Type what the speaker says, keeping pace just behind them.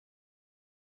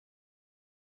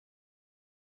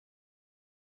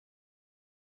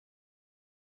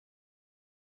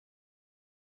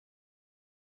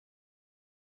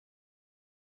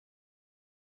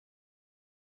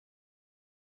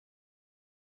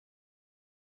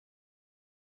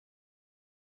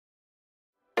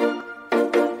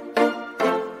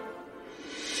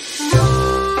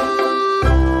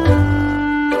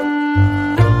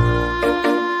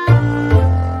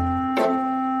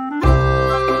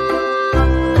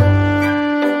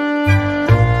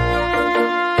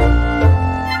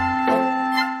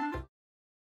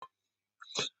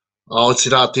O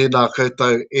tira tēnā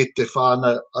koutou e te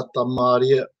whānau Atamira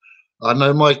Dakin.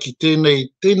 Anau mai ki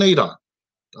tēnei rā.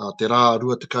 Te rā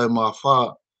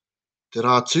 24, te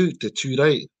rā te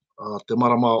tūrei, te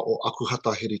marama o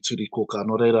akuhata heri turi koka.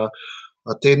 No reira,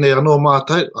 tēnei anō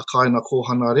mātou, a Kāinga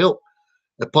Kōhanga Reo.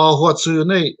 E pāhua tū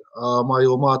nei, mai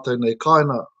o mātou nei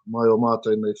Kāinga, mai o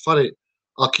mātou nei whare,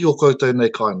 a ki o koutou nei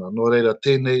Kāinga. No reira,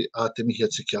 tēnei te mihi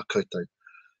tiki a koutou.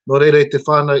 No reira, te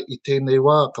whānau i tēnei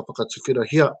wā, ka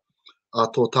whakatuwhirahia,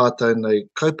 tō tātou nei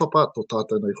kaupapa, tō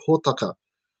tātou nei hōtaka,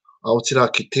 o tira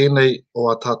ki tēnei o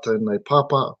a tātou nei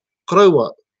pāpā,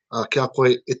 koraua, kia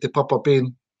koe e te papa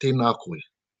Ben, tēnā koe.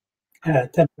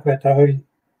 Tēnā koe tāhui.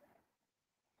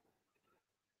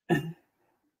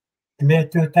 Te mea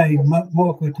tūtai, mō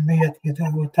koe te mea te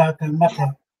tau o tātou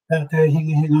mata, tātou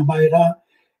hinga mai rā,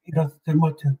 i roto te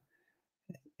motu.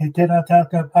 E tērā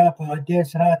tātou pāpā, a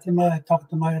Des rā te mai,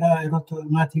 tokata mai rā, i roto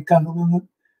Ngāti Kahurungu.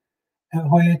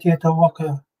 Hoi e tētā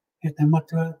waka, e te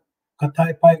matua, ka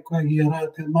taipai koe i a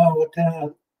rātou mā o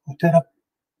tērā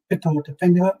pito o te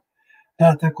whenua,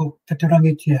 rātou ko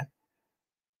Piturangi tia.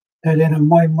 Te rera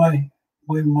moi mai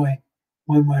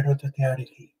roto te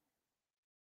ariki.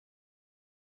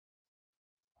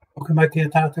 Oku mai kia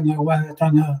tātou ngā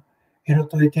wāhatanga i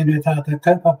roto i tēnei tātou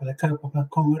kaupapa, te kaupapa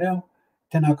Kōhanga Reo,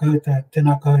 tēnā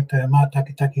koutou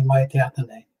mātakitaki mai te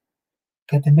atanei.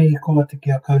 Ke te mihi koa te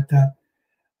kia koutou,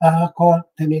 koa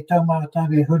tēnei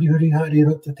taumātanga e huri hari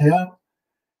roto te ao,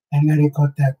 engari ko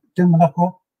te tūmanako,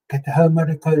 ke te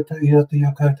haumare koutou i roto i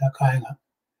a koutou kāinga.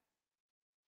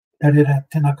 Te rera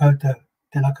tēnā koutou,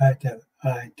 tēnā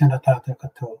tātou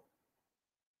katoa.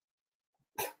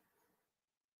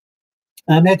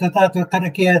 Me te tātou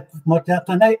karakia mō te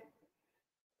atanei,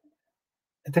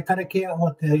 te karakia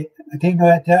o te tino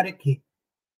e te ariki.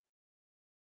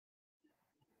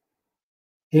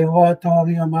 E hoa atoa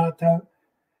i a mātou,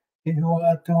 e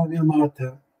hoa atoa i a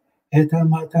mātou. E tau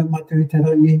mātou matu i te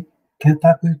rangi, kia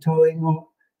tapu tō ingo,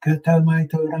 kia tau mai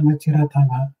tō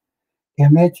rangatiratanga. Kia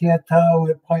metia tāo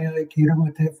e pai ai ki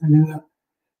runga te whenua,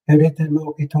 e rete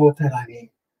no ki tō te rangi.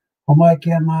 O mai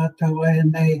kia mātou ai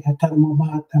nei, he taramo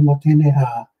mātou mo tēnei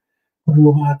rā.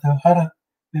 Uru mātou hara,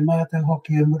 me mātou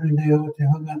hoki e muri nei o te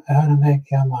hunga e hara nei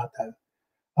ki a mātou.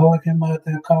 Aua ke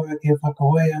mātou kaua ki e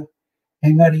whakaoea,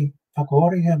 engari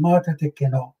whakaori e mātou te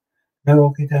kino,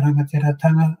 reo ki te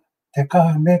rangatiratanga, te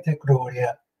kaha me te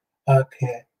gloria,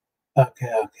 ake.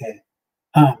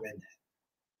 Amen.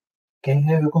 Kei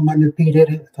hewa ko manu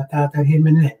pīrere, ta tātou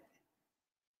himene.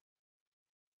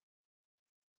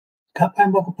 Ka pai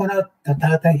moko puna, ta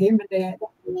tātou himene.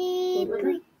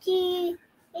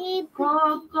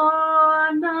 Koko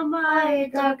na mai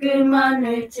taku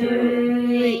manu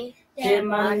tui, te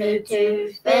manu tu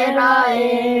whera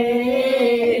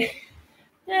e.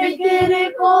 Te kere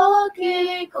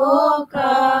koki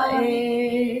koka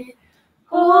e.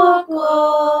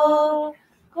 Koko,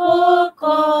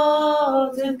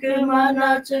 tuku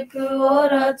mana tuku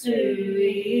ora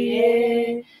tui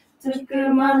e. Tuku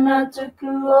mana tuku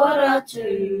ora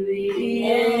tui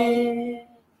e.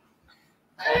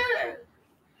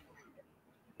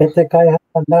 E te kai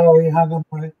hanga nao I hanga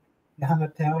mai, I hanga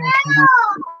te ao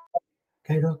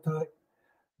kei roto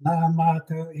nā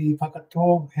mātou I whakatō,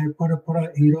 he purapura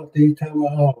I roto I taua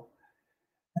ao.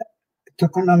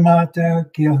 Tukuna mātou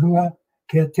kia hua,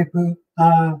 kia tipu,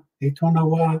 I tōna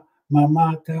wā, mā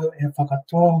mātou e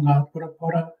whakatō ngā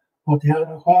purapura o te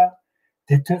arahoa,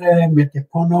 te ture me te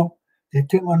pono, te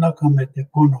tumanaka me te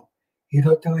pono. I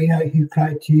roto I a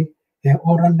hikraiti, e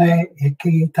ora nei, e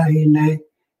ki tahi nei,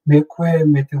 me koe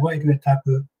me te wairua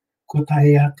tapu, ko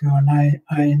tahi atu anai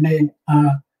ai nei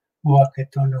mua ke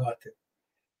tonu atu.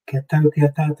 Ke tau kia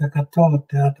tātou katoa,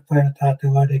 te atupai o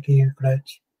tātou are ki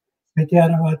hikraiti. Me te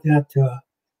arawa te atua,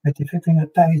 me te whiwhinga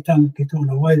tahitanga ki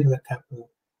tōna wairua tapu,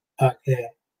 ake.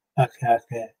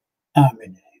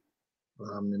 Āmene.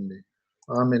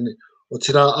 Āmene. O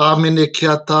tira āmene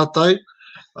kia tātou,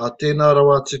 tēnā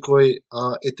rawa te koe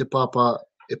e te pāpā,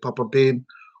 e Papa Ben.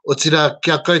 O tira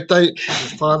kia koutou, e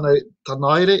whānau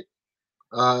Tangaere,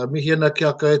 mihi ana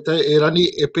kia koutou, e rani,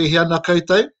 e pehi ana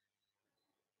koutou.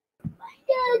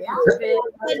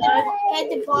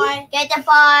 Kei te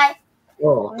whai.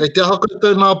 Kei te aha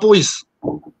koutou nā boys.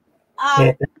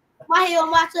 Mahi o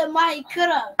mātou mahi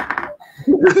kura.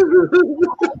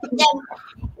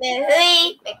 Me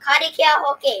hui, me kari kia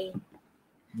hoki.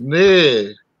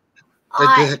 Nē.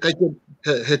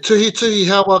 He tuhi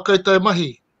hawa koutou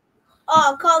mahi.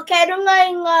 Kei runga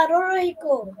I ngā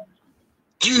rorohiko.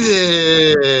 Ki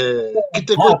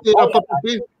te koe tērā Papa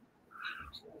Ben.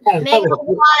 Me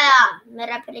kuaia, me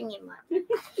rapiringi mai.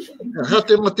 Ha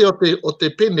te mate o te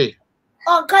pene.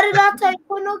 Kare rātou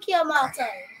pono ki a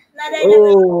mātou.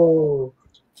 Oh.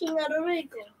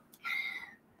 Kingaruriko.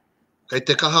 Kei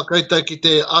te kaha koutou ki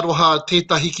te aroha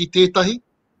tētahi ki tētahi?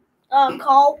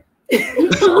 Cold.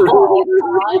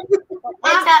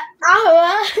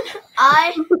 Ahua.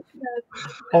 Ai.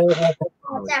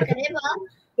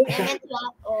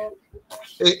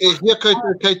 E hia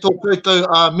koutou kei tō koutou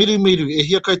miru miru, e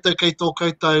hia koutou kei tō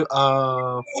koutou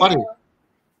whare.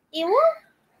 Iwa?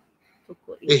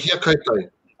 E hia koutou.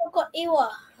 Toko iwa.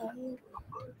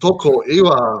 Toko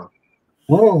iwa.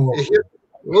 Oh. E hia...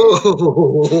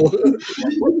 Oh.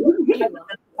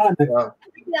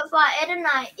 Ia wha ere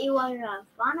nai iwa rā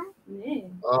whānau.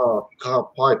 Ka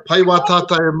pai. Pai wā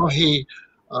tātou e mahi...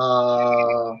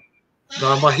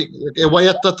 Nā mahi... E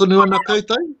waiata tonu ana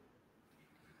koutou?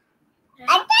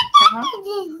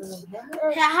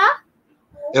 Taha?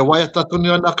 E waiata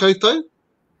tonu ana koutou?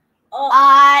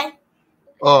 Ai.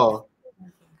 Oh.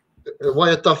 E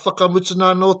waiata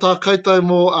whakamutuna no tā koutou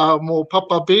mō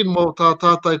Papa Ben, mō tā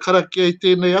tātou karakia i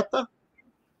tēnei ata?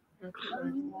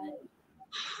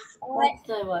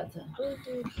 Wata.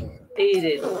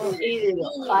 Irero.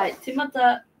 Ai,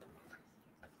 timata.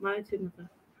 Mai timata.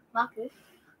 Maku.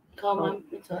 Ka mai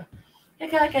mita. He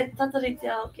ka kei tatari te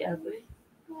ao ki apuri.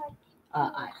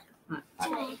 Ai.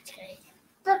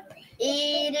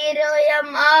 Irero ia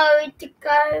mau I te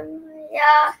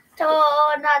kaumia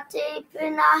tōna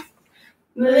tipuna.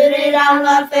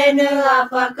 Muriranga whenua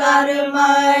whakaru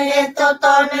mai e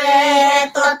totonu e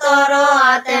totoro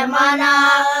a te mana.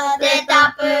 Te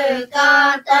tapu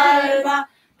kātaura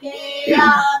kia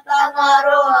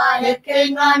tangaroa he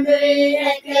kinga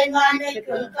nui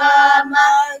kukama.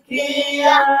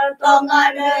 Kia tonga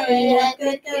nui he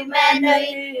kukume nui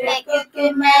he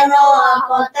kukume roa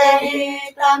ko te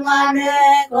hitanga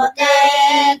nui ko te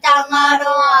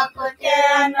tangaroa ko te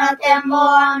ana te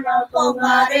moana ko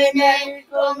ngari nei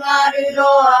ko ngari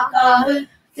roa kahu.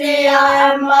 Tia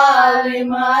e maui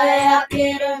mai a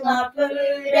kirunga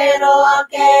pure roa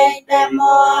kei te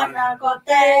moana ko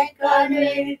te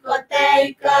kanui ko te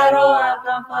ikaroa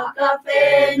ka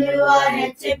whakawhenua he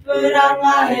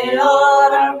tipuranga he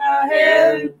oranga he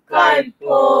ukai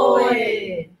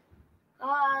poe.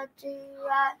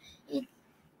 Kātua I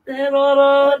te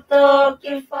roro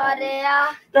toki wharea.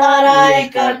 Tarai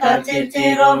ka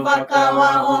tatitiro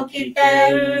whakawaho ki te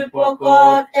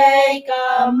upoko te ika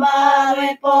mawe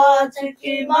po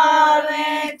tiki mawe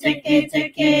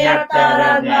tiki a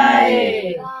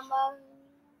tarangai.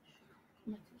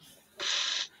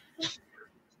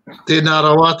 Tēnā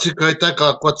rawātu koutou ka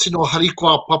kua tino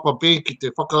harikoa Papa Ben ki te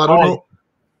whakaarono.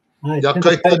 Ia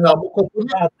koutou ngā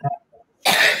mokopuna.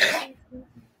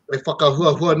 E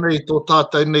whakahuahua nei tō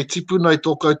tātou nei tipuna I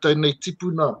tō koutou nei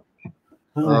tipuna.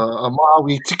 A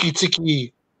Māui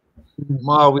tiki,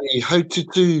 Māui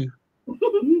haututu,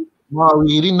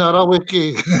 Māui rina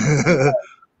raweke,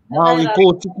 Māui pō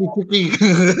tiki.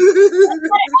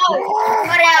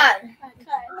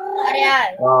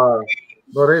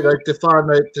 Nō reira, I te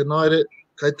whānau te naere,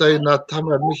 koutou nā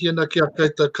tama mihi ana ki a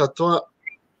koutou katoa,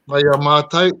 mai a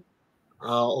mātou,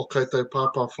 o koutou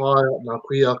pāpā whāia, nā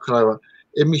kuia karaua.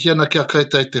 E mihi ana ki a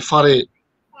koutou te whare,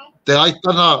 te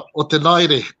aitana o te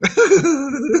naere.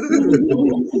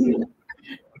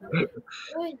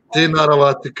 Tēnā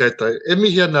rawa atu koutou. E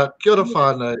mihi ana, kia ora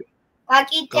whānau.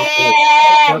 Paki te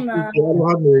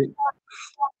Aloha nui.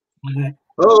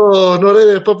 Oh, nō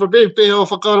reire, Papa Ben, pēhea o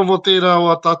whakaaro mo tērā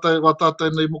o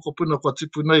tātou nei mokopuna kua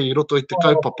tipu nei I roto I te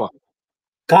kaupapa.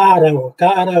 Kārau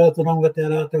te ronga te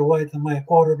rātou waita mai,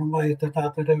 kōrero mai te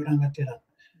tātou reuranga te rā.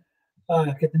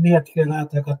 Ke te mea tike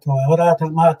rātou katoa, o rātou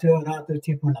mātua, o rātou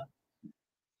tipuna.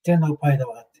 Tēnā paira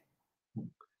wāti.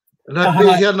 Nā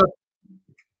pēhea na...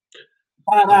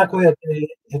 Pārā koe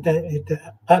te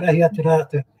arahi atu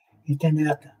rātou I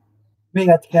tēnei ata.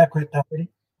 Mea tike a koe tāpiri.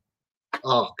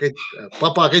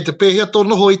 Papa, kei te pēhea tō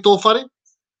noho I tō whare?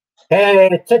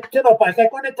 Tēnā pai, kei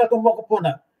kone tako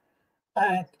mokopuna.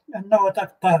 Noa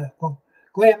tako tāra.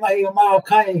 Koe mai o māo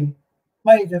kai,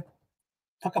 mai te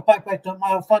whakapaipai tō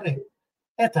māo whare.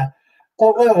 Eta, ko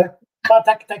wau,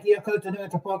 pātakitaki a koutou nui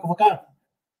te pōka whakaata.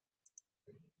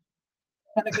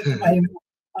 Mana ke te mahi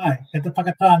ke te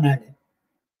whakatānei.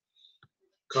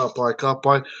 Ka pai.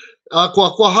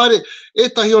 Kua haere,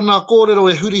 etahi o nā kōrero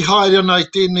e huri haere ana I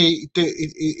tēnei,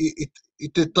 I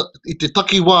te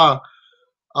takiwā,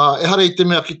 e hara I te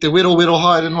mea ki te wero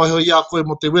haere noai hoi I a koe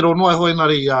mo te wero noai hoi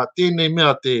nari tēnei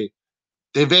mea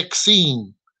te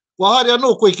vaccine. Kua haere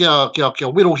anō koe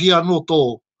kia wero hi anō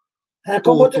tō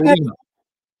rina.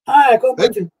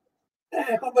 Kombutu.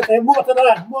 Kombutu,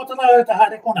 muatara o te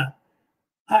haere kona.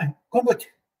 Kombutu.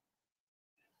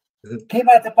 Kei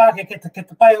mai te pāke ke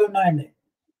te pai o nai nei.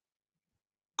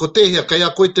 Ko tehia, kai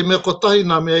a koe te mea kotahi,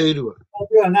 nā mea e rua.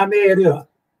 Nā mea e rua.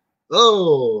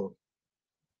 Oh.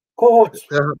 Ko hoti.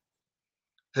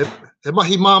 He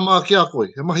mahi māma ki a koe.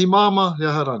 He mahi māma, he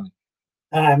aharani.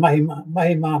 Ai,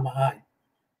 mahi māma, ai.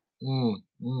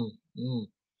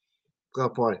 Ka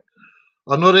pai.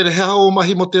 Anō reire, he hao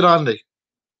mahi mo te rānei?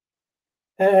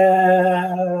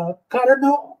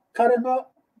 Kōrero.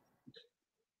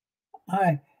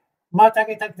 Ai.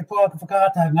 Mātaki te pua ka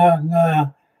whakaata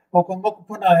ngā oko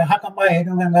mokupuna e haka mai he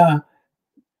runga ngā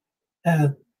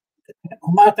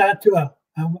o mātātua,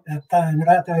 tā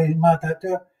rātou e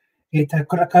mātātua, i te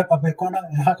kura kaupapa kona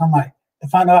e haka mai. Te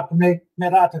whānau apa me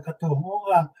rātou katoa. O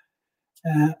ngā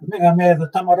mega mea the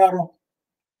tamararo,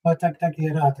 mai taki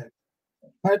e rātou.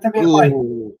 Mai te mea mai.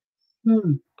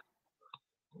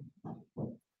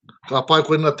 Ka pai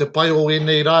koe na te pai o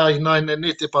enei rā i nai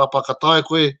ne te pāpakatai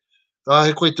koe. Ka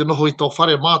he koe te noho i tō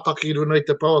whare mātaki runa i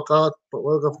te paua ka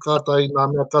whakata i nā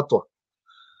mea katoa.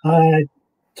 Ai,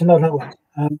 tino rawa.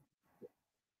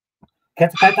 Ke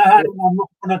te kaitahare ngā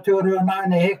mokupuna tuarua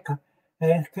nāne heka.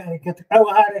 Ke te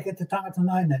kauahare ke te tangata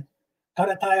nāne.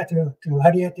 Karatai atu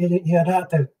hari ati i a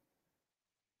rātou.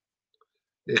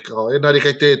 Enari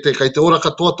kei te ora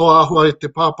katoa toa ahua i te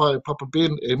pāpa e Papa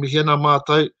Ben e mihi ana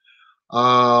mātai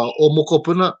o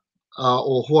mokopuna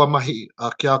o hua mahi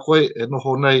ki a koe e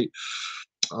noho nei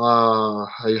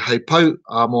hei pau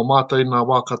mō mātai nā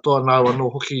wā katoa nā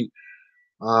anō hoki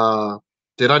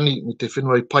te rani mi te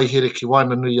whenua i pai here ki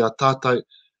waina nui a tātai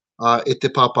e te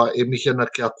pāpa e mihi ana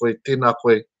ki a koe, tēnā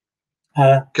koe.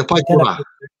 Kia pai kura.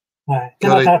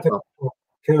 Tēnā tātou.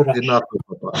 Kia ora. Tēnā koe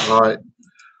papa.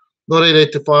 Nō reire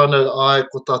te whānau ai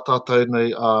ko tā tātou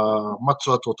nei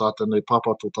matua tō tātou nei,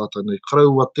 pāpā tō tātou nei,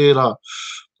 karaua tērā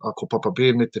ko Papa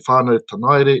Ben me te whānau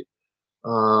Tangaere,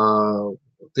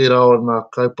 tērā o nā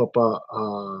kaupapa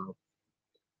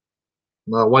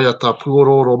nā waiata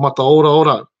puororo mata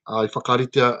ora i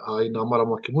whakaritea i nā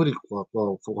marama ki muri, ko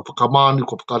whakamānu,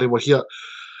 ko whakarewahia,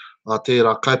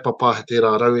 tērā kaupapa,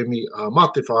 tērā rauemi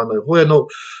mā te whānau. Hoi anō,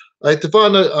 te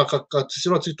whānau, ka te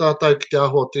siratu tātou ki te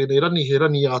ahua tēnei rani, he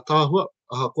rani a tāhua,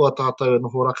 koa tātou e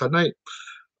noho raka nei,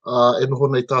 e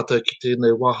noho nei tātou ki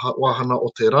tēnei wāhana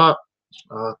o te rā,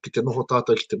 ki te noho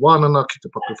tātou ki te wānana, ki te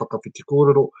paku whakawhiti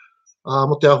kōrero,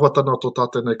 mo te ahua tana o tō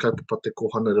tātou nei kaupapa te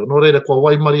Kōhanga Reo. Nō reira, kua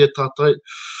waimari e tātou,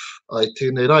 i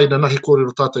tēnei rā, ina nahi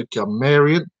kōrero tātou ki a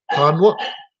Marion, tānua,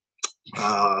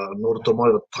 nō rato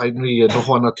mai o tainui e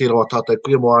noho ana tērā o tātou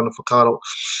kuia mo ana whakaro,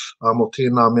 mo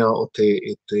tēnā mea o te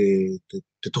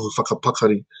tohu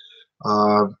whakapakari.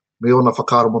 Me ona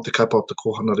whakaro mo te kaupapa o te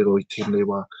Kōhanga Reo i tēnei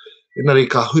wā. Enari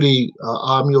ka huri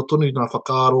āmi o tonu nā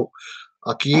whakaro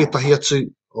ki etahi atu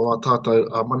o a tātou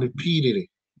manu pīrere.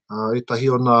 Etahi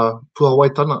o nā pua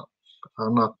waitana,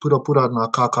 nā purapura, nā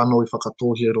kākano i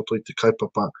whakatohi e roto i te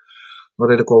kaupapa. Nō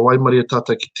reira kua waimari e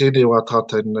tātou ki tēnei wā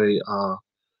tātou nei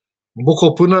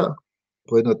mokopuna,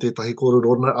 koe na tētahi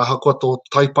kōrero ona, aha koa tō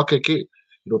taipakeke,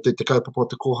 i roto i te kaupapa o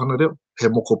te Kōhanga Reo, he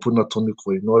mokopuna tonu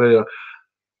koe. Nō reira,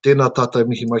 tēnā tātou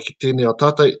mihi mai ki tēnei a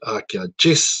tātou, ki a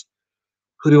Jess,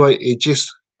 Huriwai e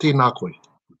Jess, tēnā koe.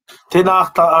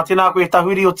 Tēnā koe ta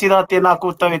huri o tira, tēnā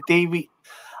koutou e te iwi.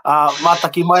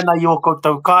 Mātaki maina i o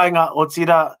koutou kāinga o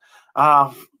tira,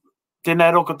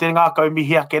 tēnei roko te ngākau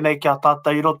mihi ake nei ki a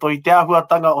tātou i roto i te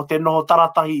ahuatanga o te noho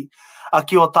taratahi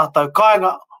ki o tātou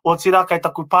kāinga o tira kei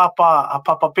taku pāpā a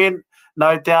Papa Ben,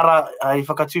 nā te ara i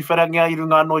whakatūwherangia i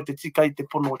runga anō i te tika i te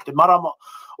pono o te marama.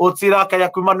 O tira kei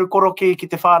aku manu koroki ki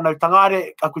te whānau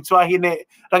Tangaere, aku tuahine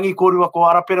rangi kōrua ko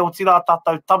arapera o tira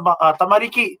tātou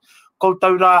tamariki,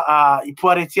 koutou rā i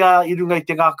puaretia i runga i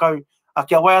te ngākau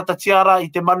ki a waiata tiara i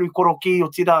te manu koroki o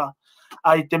tira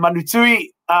i te manu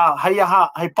tui, hei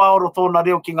aha, hei pāoro tōna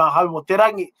reo ki ngā hau o te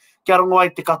rangi, kia rongo ai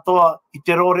te katoa i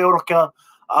te rōreo rokia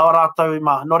a rātou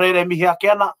mā. Nō reire mihi ake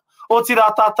ana, o tira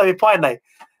tātou e pai nei.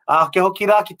 Ke hoki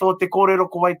rā ki tō te kōrero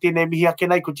ko wai tēnei mihi ake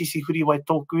nei, ko Jesse Huriwai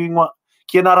tōku ingoa,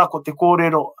 kia nara ko te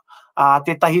kōrero,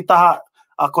 te tahi taha,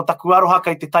 ko taku aroha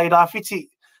kei te tai rāwhiti,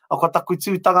 ko taku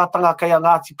tūtanga kei a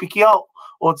Ngāti Piki au,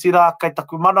 o tira kei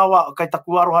taku manawa, kei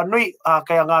taku aroha nui,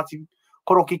 kei a Ngāti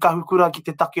Koroki kahukura ki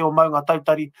te take o maunga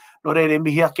tautari, no reire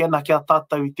mihi ake ana ki a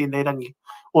tātou i tēnei rangi.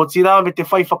 O tira me te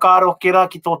whai whakaro ke rā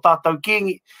ki tō tātou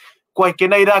kingi, koe ke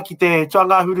nei rā ki te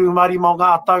tuangahuru marima o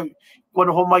ngā tau, kua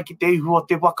noho mai ki te ihu o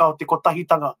te waka o te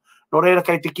kotahitanga. No reira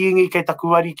kei te kingi, kei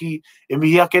taku ariki, e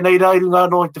mihi ake nei rā i runga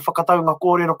anō i te whakataunga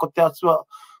kōrero ko te atua,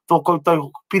 tō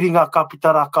koutou piringa ka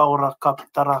pitara ka ora.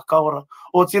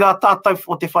 O tira tātou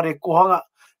o te whare kohanga,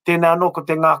 tēnei anō ko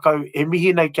te ngākau e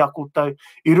mihi nei ki a koutou.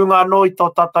 I runga anō i tō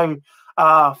tātou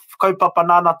kaupapa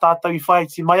nāna tātou i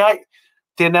whaiti mai ai,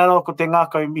 tēnei anō ko te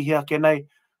ngākau mihi ake nei.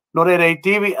 No reira i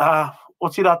tiwi, o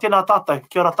tira tēnā tātou,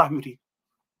 kia ora tahuri.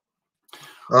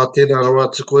 Tēnā rawa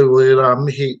te koe o e rā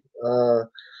mihi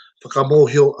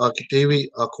whakamohio ki te iwi,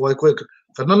 ko ai koe.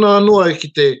 Ka nana anua ki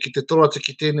te toroa te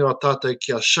ki tēnei o tātou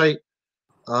ki a Shea,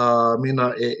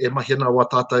 mina e mahi ana wa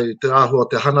tātou te āhua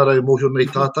te hanarau mohio nei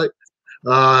tātou.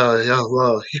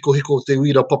 Hiko te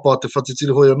uira papa te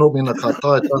whatitiri hoi anō, mina ka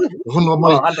tae tātou. Hono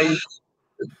mai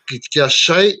ki a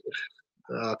Shea,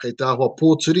 kei te āhua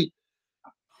pōturi.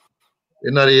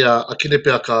 Enari a kine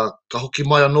pia ka hoki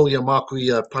mai anō ia māku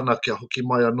ia pana kia hoki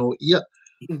mai anō ia.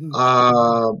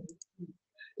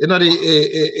 Enari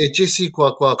e Jesse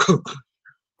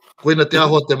koina te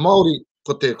āhua te Māori,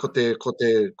 ko te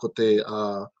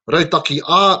rautaki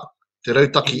A, te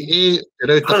rautaki E, te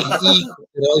rautaki I,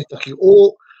 te rautaki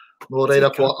O, no reira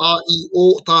kua A, I,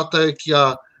 O tātou ki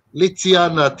a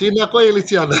Letiana. Tēnā koe,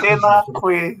 Letiana. Tēnā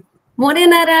koe.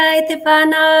 Morena rai te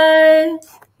whānau.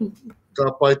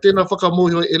 Ka pai tēnā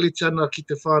whakamohio e Letiana ki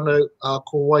te whānau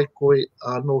ko wai koe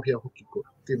nohia hoki koe.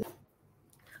 Tēnā.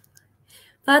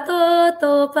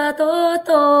 Patoto,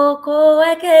 ko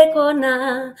eke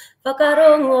kona,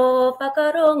 whakarongo,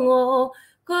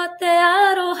 ko te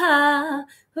aroha,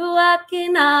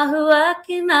 huakina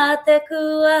te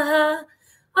kuaha.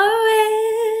 Aue,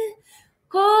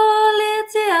 ko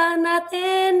Letiana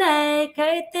tēnei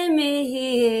kei te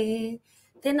mihi.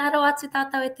 Tēnā rau atu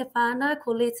tātou e te whānau,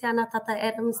 ko Letiana Tata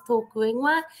Adams tōku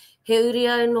ingoa. He uri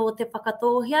au no te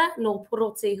whakatohia, no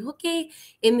poroti huki,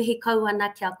 e mihi kauana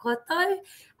kia koutou.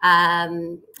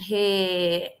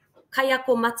 He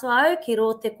kaiako matua au ki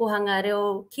ro te Kōhanga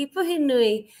Reo ki puhi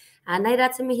nui. Nei rā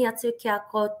te mihi atu kia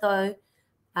koutou,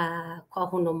 kua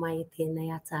hono mai i tēnei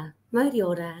ata. Mauri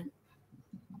ora.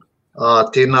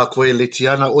 Tēnā koe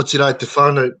Letiana, o tira te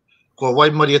whānau. Kua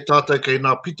waimari e tātou kei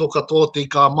nā pito katoa te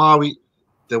kā Māui,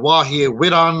 te wāhi e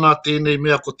wera ana tēnei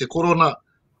mea ko te korona.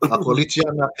 Ko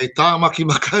Letiana kei tāmaki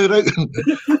makaurau.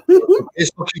 E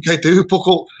soki kei te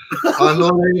upoko. Anō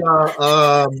rei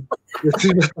e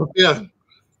tina tapea.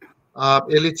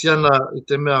 E Letiana i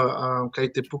te mea kei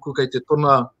te puku, kei te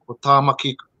tona o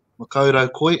tāmaki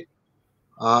makaurau koe.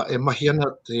 E mahi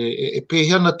ana, e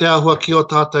pēhi ana te āhua ki o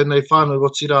tātou nei whānau o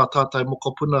tira tātou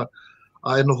mokopuna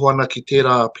e noho ana ki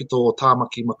tērā pito o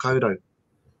tāmaki makaurau.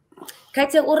 Kei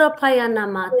te ora pai ana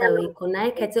mātou i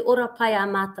konei, kei te ora pai a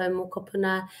mātou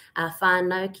mokopuna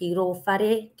whānau ki rō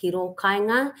whare, ki rō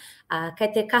Kāinga. Kei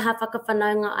te kaha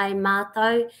whakawhanaunga ai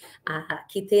mātou,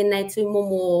 ki tēnei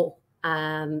tūmomo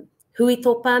hui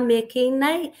topa me ki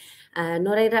nei.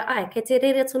 No reira, kei te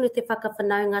rere tonu te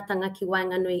whakawhanaunga tanga ki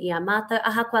Wainganui i a mātou.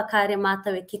 Aha kua kāre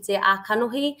mātou e ki te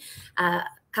ākanohi,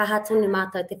 kaha tonu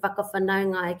mātou te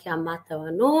whakawhanaunga ai ki a mātou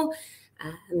anō.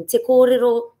 Te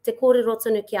kōrero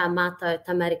tonu ki a mātou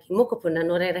tamariki mokopuna,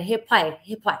 no reira, he pai,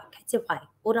 kei te pai,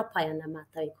 ora pai ana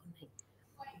mātou i konei.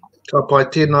 Ka pai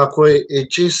tēnā koe e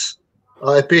Jess,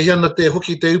 e pēhi ana te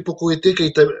hoki te upoko e te,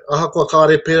 kei te aha kua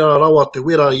kāre pēra rawa te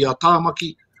wera i a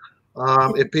tāmaki,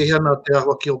 e pēhi ana te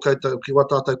ahua ki o koutou, ki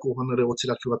watātou Kōhanga Reo o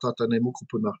tira ki watātou nei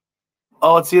mokopuna.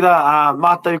 O tira,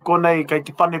 mātou konei kei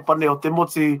te pane o te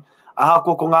moti, aha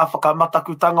ko ngā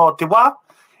whakamatakutanga o te wā,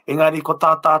 engari ko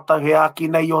tā tātou he aki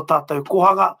nei o tātou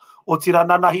kohanga, o tira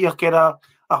nanahi akera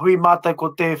a hui mātou ko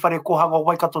te whare kohanga o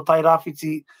Waikato tai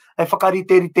rāwhiti, e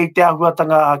whakariterite i te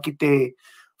ahuatanga ki te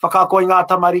whakakoi ngā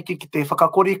tamariki, ki te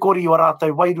whakakorikori o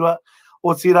rātou wairua,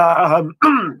 o tira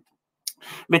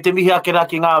me te mihi akera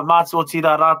ki ngā mātu o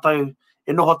tira rātou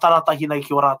e noho taratahi nei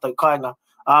ki o rātou Kāinga,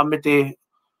 me te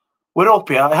wero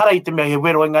pia, e hara i te mea he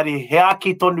wero, engari he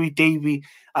aki tonu i te iwi,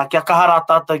 kia kahara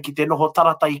tātou ki te noho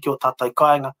taratahi ki o tātou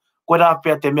Kāinga. Koe rā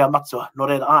pia te mea matua, no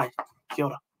reira, kia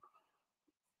ora.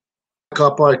 Ka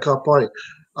pai.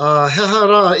 He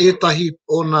hara etahi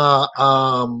o nā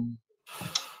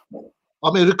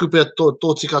ame ruku pia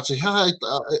tō tikati,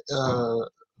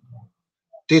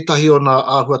 tētahi o nā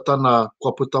āhuatana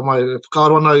kua puta mai,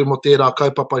 whakaroana i mo tērā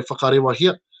kaupapa i whakarewa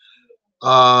hia,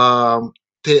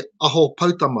 te aho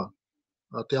pautama,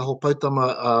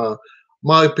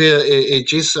 mai pia e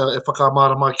Jess e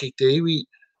whakamara mai ki te iwi,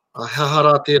 he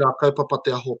hara tērā kaupapa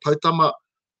te aho pautama,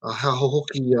 he aho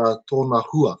hoki tōna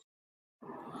hua.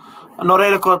 No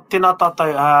reira ko tēnā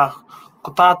tātou,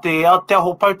 ko tā te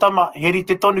aho pautama, heri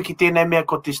te tonu ki tēnei mea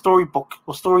ko te storybook,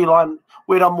 o storyline,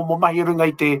 wera mo mahi runga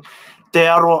i te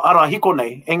ara hiko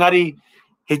nei. Engari,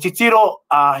 he titiro,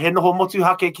 he noho motu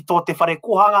hake ki tō te whare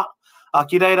kohanga,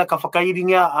 ki reira ka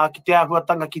whakairingia ki te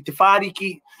ahuatanga ki te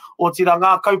whāriki, o tira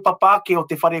ngā kaupapa ake o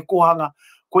te whare kohanga,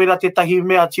 koera tētahi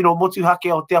mea tino motu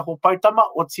hake o te aho pautama,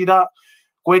 o tira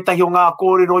koetahi o ngā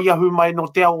kōrero iahu mai no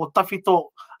te ao o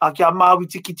tawhito, kia māwi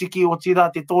tiki o tira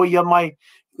te tōia mai,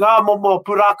 ngā momo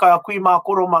puraka a kui mā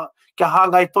koroma, kia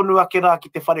hāngai tonu ake rā ki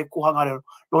te whare Kōhanga Reo.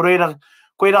 No reira,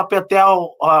 koe rā pia te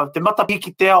ao, te matapi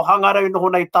ki te ao hangarau noho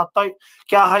nei tātou,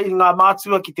 kia hai ngā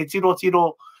mātua ki te tiro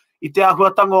i te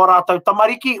ahuatanga o rātou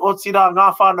tamariki, o tira ngā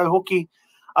whānau hoki,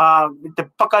 te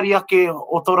pakari ake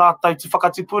o tō rātou tu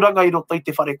whakatupuranga i roto i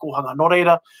te whare Kōhanga. No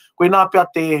reira, koe nā pia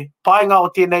te painga o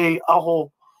tēnei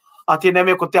aho, tēnei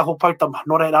mea ko te aho pautama.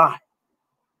 No reira,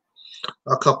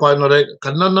 Ka pai no rei, ka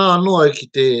nana anoa ki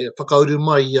te whakauru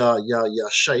mai ia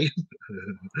Shea.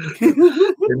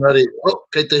 Engari,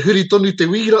 kei te huri tonu te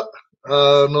wira,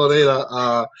 no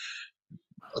reira,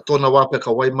 tōna wāpea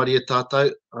ka waimari e tātou.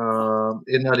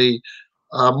 Engari,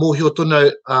 mōhio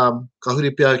tonu, ka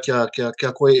huri pia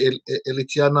kia koe e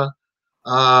Letiana.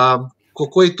 Ko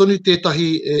koe tonu tētahi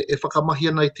e whakamahi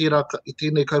ana i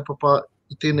tēnei kaupapa,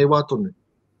 i tēnei wā tonu.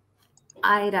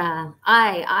 Ai rā,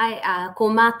 ko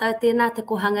mātou tēnā te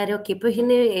Kōhanga Reo ki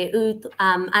puhinu e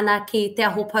ana ki te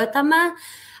aho pautama.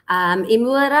 I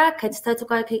mua rā, kei te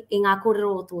tautoko i ngā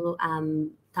kōrero o tō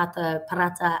tātou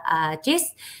parata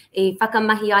Jess, i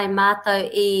whakamahi ai mātou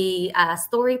i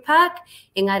Story Park,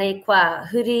 engari kua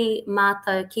huri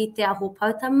mātou ki te aho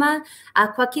pautama,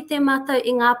 kua ki te mātou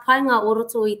i ngā painga o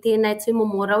roto i tēnei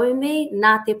tūmomo rauemi,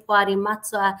 nā te poari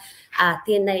matua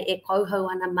tēnei e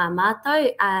kauhau ana mā mātou,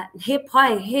 he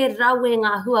pai, he rawe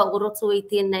ngā hua o roto i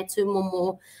tēnei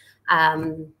tūmomo,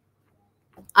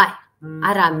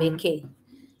 ara me ke,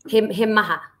 he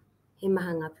maha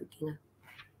ngā pukinga.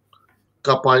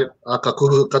 Ka pai, ka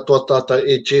kuhu katoa tātou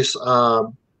e Jess,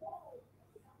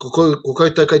 ko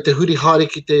koutou kei te huri haere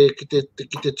ki te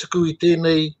tuku i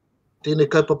tēnei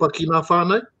kaupapa ki ngā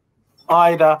whānau?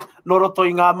 Ai rā, no roto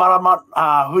i ngā marama,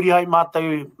 huri hai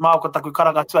mātou māoko taku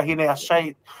karanga tuahine a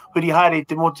Shea, huri haere i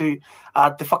te motu,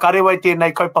 te whakarewa i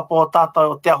tēnei kaupapa o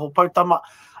tātou o te aho pautama,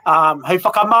 hei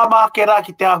whakamāmā ke rā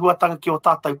ki te ahuatanga ki o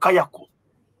tātou kaiako.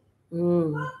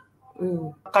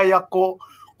 Kaiako,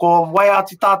 ko wai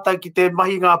ati tātou ki te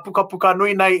mahi ngā puka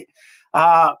nui nei,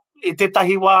 e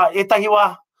tahi wā,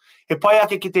 he pai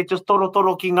ake ki te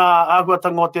toro ki ngā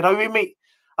āhuatanga o te rauimi,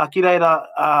 ki reira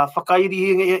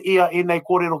whakairi ia e nei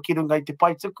kōrero ki runga i te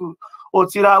paituku. O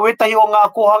tira, uetahi o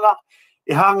ngā kohanga,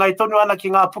 e hāngai tonu ana ki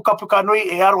ngā puka nui,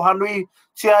 e aroha nui,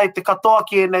 tia e te katoa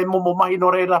ki e nei momo mahi no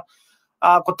reira.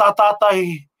 Ko tā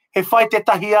tātai, he whai te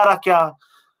tahi ara kia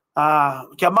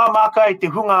māmaka i te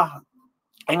hunga,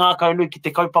 e ngā kaunui ki te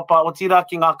kaupapa o tira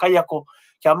ki ngā kaiako,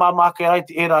 kia māmaka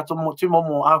e rā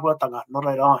tūmomo āhuatanga, no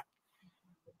reira ai.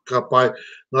 Ka pai,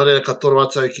 nā reira ka toro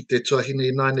atau ki te tuahine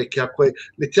i nāne ki a koe.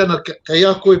 Letiana, kei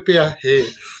a koe pia he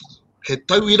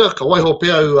tauira, ka waiho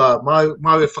pia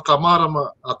mau e whakamārama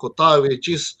a ko tāu e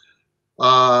Jess,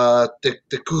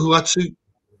 te kuhu atu, i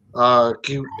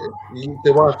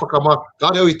te wai whakamārama,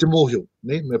 ka reo i te mōhio,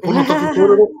 ne? Me pono taku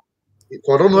kōrero,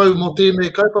 ko rono au mō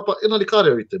tēnei kaupapa, enari ka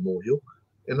reo i te mōhio.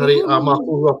 Enari, mā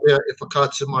kōrua pia e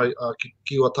whakātu mai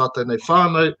ki o tātou nei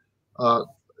whānau,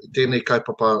 tēnei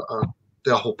kaupapa te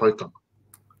aho pautanga.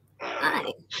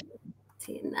 Ai,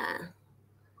 tēnā.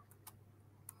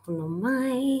 Hono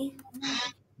mai.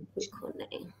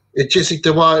 Konei. E Jess i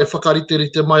te wā e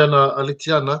whakariterite mai ana a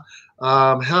Letiana,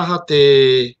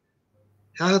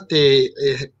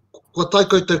 kua tai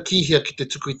koutou kihia ki te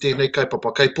tuku i tēnei kaupapa,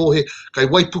 kai pōhe, kai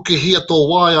waipuke hia tō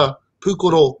waia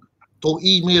pūkoro, tō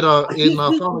i mera e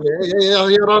nā whānau,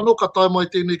 e rāno ka tai mai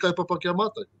tēnei kaupapa kia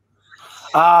mātou.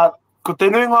 Ko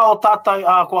te nuinga o tātou,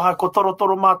 ko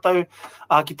toro mātou,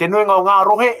 ki te nuinga o ngā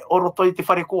rohe, o roto i te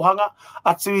whare Kōhanga,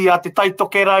 atu i te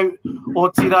taitoke rau, o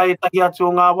tira e tahi atu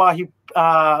o ngā wāhi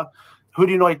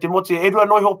huri no i te moti. E rua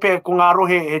noiho pēr ko ngā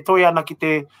rohe e toi ana ki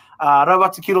te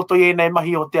rauatu ki roto i enei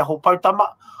mahi o te aho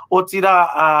pautama. O tira,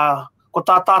 ko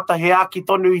tā tātou he aki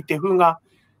tonu i te hunga,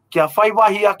 kia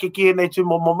whaiwahi ake ki enei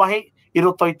tūmomo mahi, i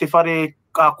roto i te whare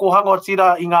Kōhanga o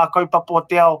tira i ngā kaupapa o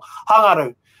te ao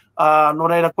hangarau. No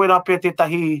reira, koe rā pia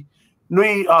tētahi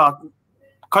nui,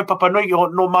 kaupapa nui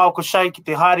no māo ko Shea ki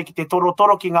te haere ki te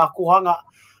toro ki ngā kohanga,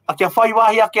 kia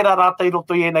whaiwahi ake rā rātou i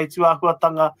roto i enei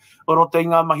tuahuatanga o roto i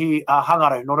ngā mahi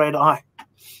hangarau. No reira, ai.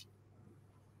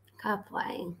 Ka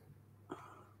pai.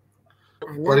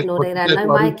 Ana, no reira, nau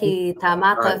mai ki tā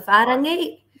mātou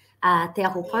whārangi, te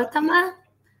aho pautama.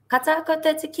 Kata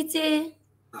koutou te kite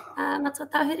matua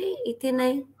tauhiri i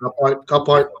tēnei? Ka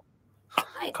pai.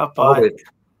 Ka pai.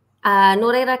 No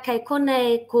reira, kei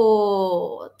konei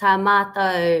ko tā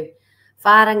mātou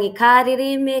whārangi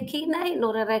kārere me ki nei, no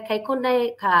reira, kei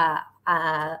konei ka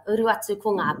uru atu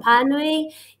ko ngā pānui.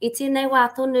 I tēnei wā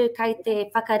tonu kei te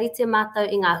whakarite mātou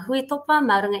i ngā huitopa,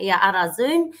 maurunga i a ara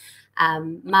Zoom,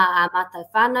 mā a mātou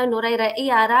whānau. No reira, i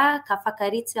a rā, ka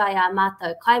whakarite ai a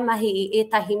mātou kaimahi i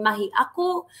etahi mahi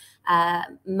ako,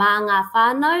 mā ngā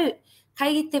whānau.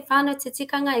 kai I te whānau te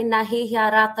tikanga I nā hihia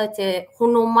rātou te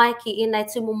hono mai ki I nei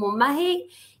tūmomo mahi,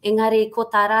 engari ko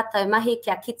tā rātou mahi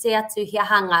kia kite atu hia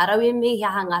hanga rauemi,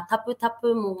 hia hanga tapu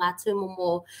mō ngā tūmomo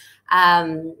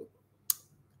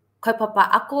kaupapa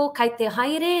ako, kai te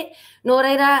haere. Nō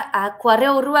reira, kua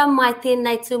reo rua mai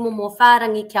tēnei tūmomo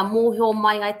whārangi kia mōhio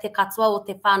mai ai te katoa o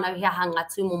te whānau hia hanga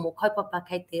tūmomo kaupapa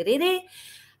kai te rere.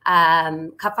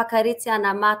 Ka whakarite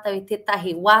ana mātou I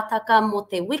tētahi wātaka mō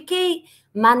te wiki,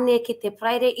 mane ki te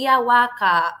praere ia wā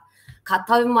ka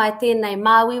tau mai tēnei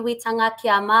māwiwitanga ki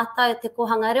a mātou te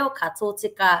Kōhanga Reo, ka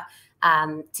tōtika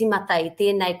timata I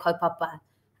tēnei kaupapa.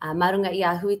 Marunga I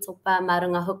a huitopa,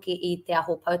 marunga hoki I te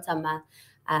aho pautama.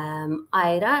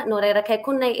 Aira, nō reira, kei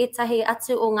konei etahi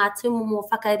atu o ngā tūmomo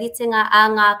whakaritenga a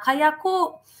ngā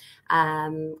kaiako,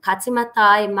 ka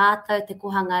timata ai mātou te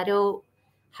Kōhanga Reo,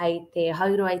 hei te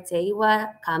hauru ai te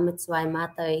iwa, ka mutu ai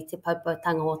mātou I te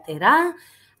paupautanga o te rā.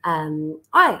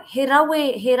 He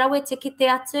rawe te kite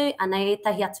atu, ana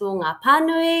etahi atu o ngā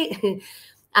pānui.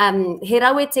 He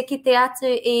rawe te kite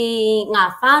atu I ngā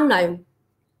whānau,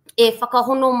 e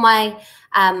whakahono mai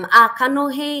a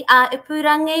kanohi, a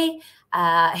ipurangi,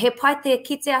 he pai te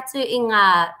kite atu I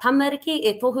ngā tamariki,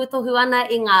 e tohu ana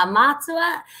I ngā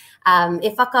mātua, e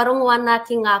whakarongo ana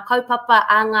ki ngā kaupapa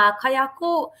a ngā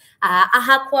kaiako,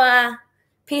 ahakoa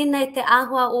pēnei te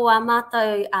āhua o a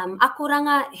mātou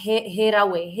akuranga, he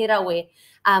rawe.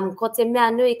 Ko te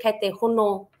mea nui kei te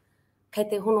hono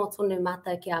tonu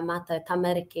mātou ki a mātou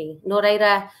tamariki. Nō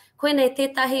reira, koenei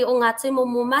tētahi o ngā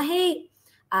tūmomo mahi,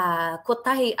 ko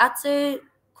tahi atu,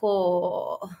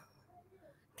 ko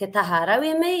te taha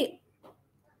rauemi,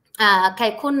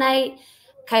 kei konei,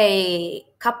 kei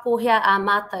kapohea a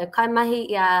mātou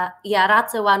kaimahi I a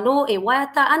rātou anō e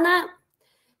waiata ana,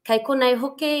 kei konei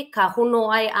hoki ka hono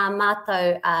ai a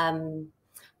mātou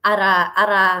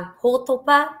ara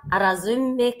hōtopa, ara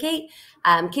Zoom meki,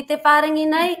 ki te whārangi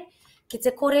nei, ki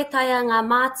te kore tai a ngā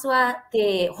mātua,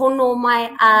 te hono mai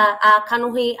a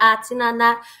kanohi a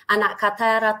tinana, ana ka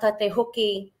tai rātou te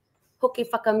hoki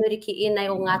whakamuriki I nei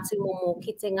o ngā tūmomo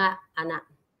ki te ngā ana.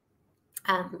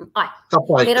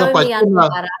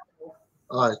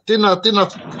 Tēnā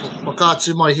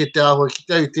whakātu mai he te aho ki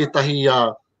te au tētahi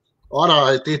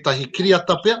tētahi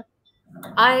kiriata pia.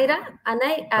 Aira,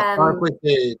 anei. Ka koe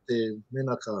te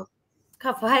mena ka.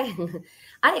 Ka whai.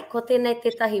 Ai, ko tēnei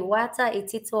tētahi wāta I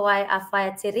tito ai a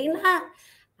whaia te rina,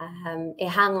 e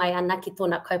hangai ana ki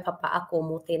tōna kaupapa ako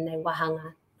mō tēnei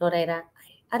wahanga. Nō reira,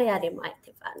 are mai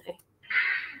te whānau.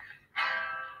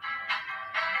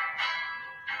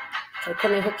 Kei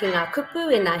konei hoki ngā kupu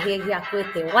e nā hia koe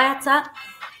te waiata.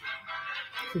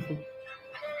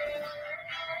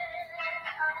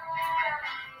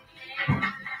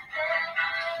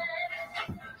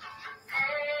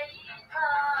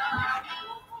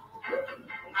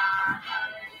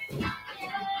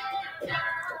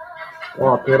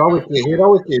 He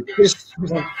rawe ke pes.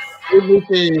 Tēnei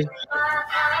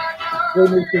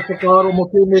te whakaaro mo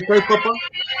tēnei kaupapa.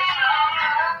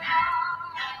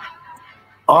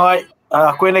 Ai,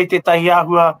 koe nei tētahi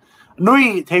āhua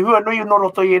nui, te hua nui no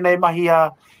roto I nei mahi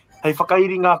hei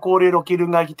whakairi ngā kōrero ki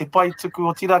runga ki te pai tuku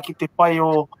o tira ki te pai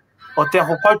o te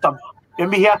aho pautama. E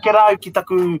mihi ake rau ki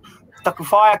taku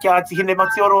whaia ki ati hine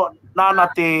matioro nāna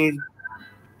te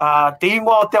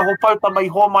ingoa o te aho pautama I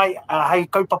homai hei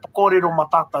kaupapa kōrero ma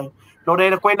tātou. Nō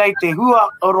reira koe nei te hua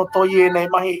o roto I nei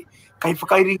mahi kei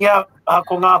whakairi ngā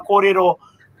ko ngā kōrero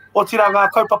o tira ngā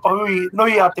kaupapa hui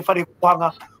nui a te whare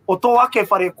kohanga. O tō ake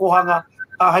whare kohanga,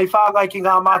 hei whāngai ki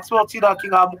ngā mātua tira ki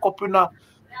ngā mokopuna,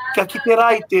 kia ki te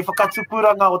rai te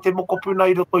whakatupuranga o te mokopuna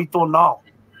I roto I tō nāo.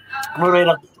 Nō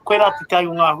reira, koe rā te tai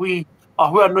o ngā hui, a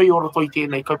hua nui o roto I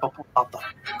tēnei kaupapa tātou.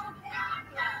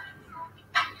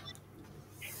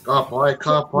 Ka pai,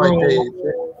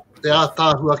 te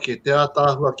ātāhua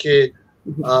ke,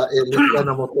 e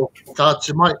Letiana mo tō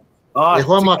kātu mai. E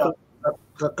hoa mā,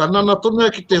 ka nana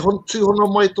tonu ki te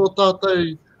tūhono mai tō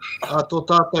tātou, tō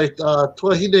tātou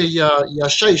tuahine I a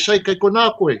Shea, kei ko nā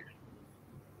koe?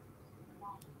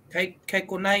 Kei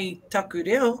ko nei taku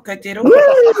reo, kei te reo.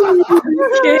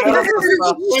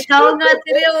 E taonga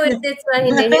te reo e te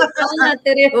tuahine, he taonga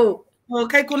te reo.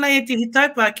 Kei ko nei e te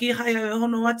hitaupa ki hai au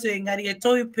hono atu engari e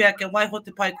tohu pia ke waiho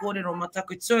te pai kōrero ma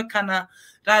taku tuakana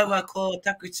raua ko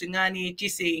taku tungani e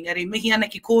Jesse. Engari mihi ana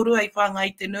ki kōrua I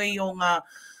whāngai te nui o ngā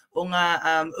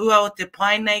ua o te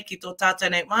pai nei ki tō tātou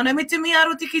nei. Mana, me te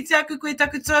miaro tiki te aku koe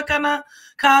taku tuakana,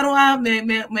 ka roa,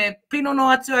 me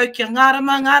pinono atu au kia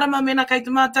ngārama mena kei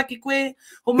te mātaki koe,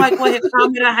 ho mai koe he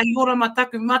kāmera hei ora ma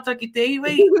taku mata ki te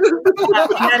iwi.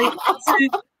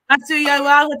 Atu I au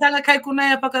āhuatanga kei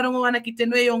konei a whakarongo ana ki te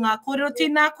nui o ngā kōrero.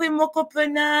 Tēnā koe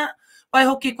mokopuna, Wai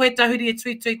hoki koe tahuri e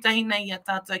tui tahina i a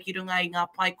tātou ki runga i ngā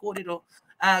pai kōrero.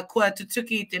 Kua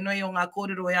tutuki te nui o ngā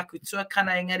kōrero e aku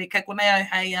tuakana, engari kai konei au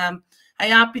hei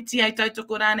āpiti ai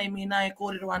tautoko rānei mi nā e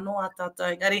kōrero anō a tātou.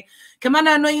 Engari, ke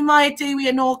mana nui mai e te iwi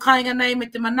e no kāinga nei me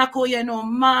te manako i e no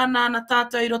māna na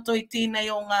tātou i roto i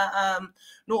tēnei o ngā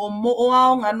no o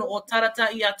moʻoao, no o tarata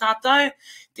i a tātou.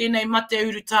 Tēnei mate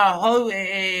uru tā hou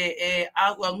e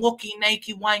ahua ngoki nei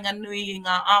ki wainga nui i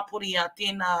ngā āpori a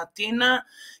tēnā.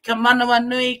 Kia manawa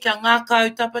nui, kia ngā kau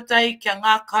tapatai, kia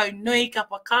ngā kau nui, kia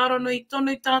whakaro nui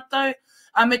tonu tātou.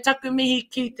 Me taku mihi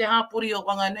ki te hāpori o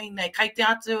Wanganui nei. Kei te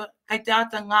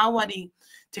ata ngāwari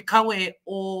te kawe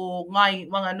o ngai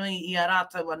Wanganui i a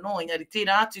rātou anō. Engari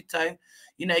tērā atu tau,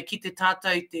 ki te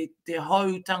tātou te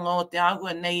hautanga o te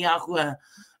ahua nei ahua.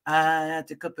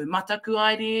 Te kupu mataku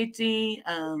aireti,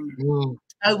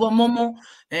 aua momo,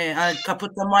 ka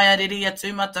puta mai a riri a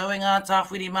tūmata o ngā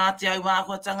tāwhiri māti au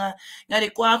āhuatanga.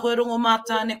 Ngari, kua ahua rongo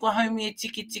mātāne, kua haumi e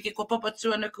tiki, kua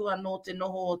papatua nuku anō te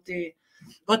noho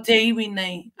o te iwi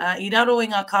nei. I raro i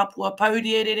ngā kāpua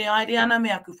pauri e rere aere ana me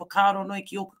aku whakaro noi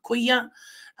ki oku kuia,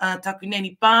 taku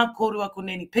neni pā, kōrua ko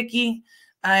neni piki,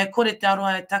 kore te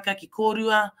aroa e taka ki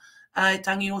kōrua, e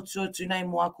tangi o tuatu nei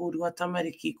mo a kōrua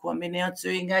tamariki kua mene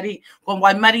atu engari. Kua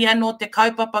wai mari anō te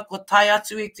kaupapa, ko tai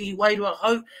atu e tihi wairua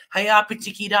hau, hei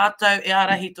āpiti ki rātou e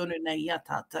arahi tonu nei i a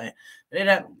tātou.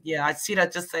 Rera, yeah, I said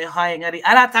I'd just say hi engari.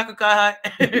 Ara tāku kahau.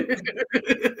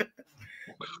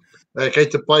 Kei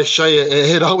te pai Shea,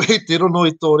 he rau e te rono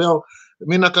i tō reo.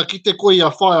 Mena ka kite koe i a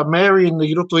whaia Marion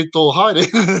i roto i tō haere.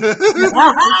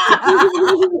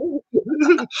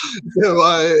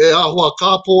 E ahua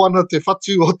kāpō ana te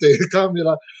whatu o te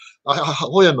kamera.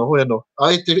 Hoi anō.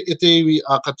 E te iwi,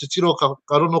 ka te tiro,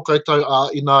 ka rono kai tau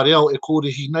i nā reo e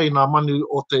kōrihi nei nā manu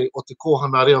o te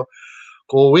Kōhanga Reo.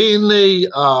 Ko wēnei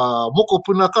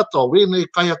mokopuna katoa, wēnei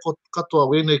kaia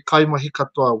katoa, wēnei kaimahi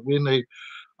katoa, wēnei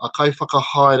kai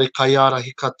whakahaere, kai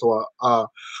arahi katoa,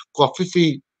 kua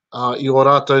whiwhi i o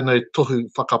rātou nei tohu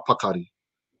whakapakari.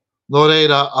 Nō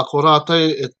reira, ko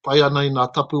rātou e pai ana i ngā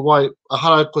tapu wai,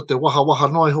 ahara ko te waha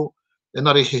noiho,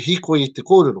 engari he hikoi i te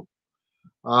kōrero.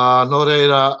 Nō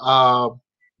reira,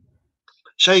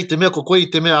 Shea, te mea ko koe i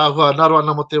te mea ahua, naro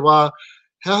ana mo te wā,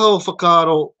 he hau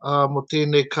whakaro mo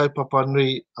tēnei kaupapa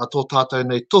nui a tō tātou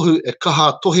nei tohu e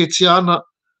kaha tohe ana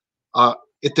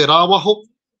e te rāwaho,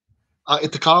 e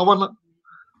te kāwana,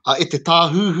 e te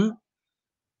tāhuhu.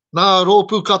 Nā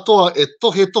rōpū katoa e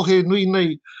tohe nui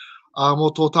nei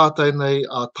mō tō tātou nei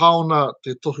taona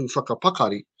te tohu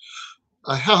whakapakari.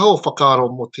 He hau whakaro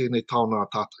mo tēnei taona a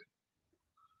tātou.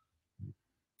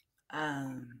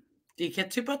 Kia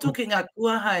tupatu ki ngā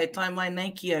kuaha e tai mai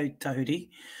nei ki au tahuri.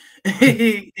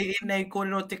 Nei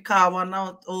kōrero te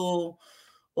kāwana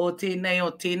o tēnei o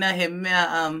tēnā he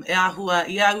mea e ahua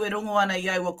i au e rongo ana i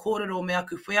au a kōrero me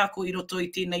aku wheako i roto i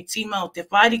tēnei tima o te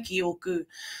whairiki o ku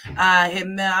he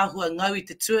mea ahua ngau i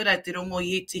te tuara te rongo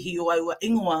i etihi o au a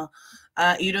ingoa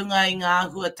i runga i ngā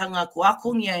ahuatanga ko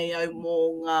akongia i au mō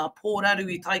ngā pōraru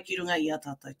i tai ki runga i a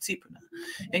tātou tipuna.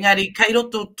 Engari, kei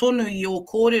roto tonu i o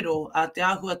kōrero te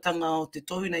ahuatanga o te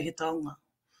tohu nei he taonga.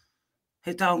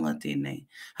 He taonga tēnei.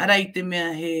 Hara i te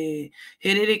mea he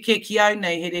rereke ki au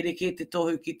nei, he rereke te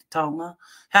tohu ki te taonga.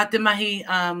 Hea te mahi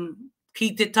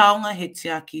ki te taonga, he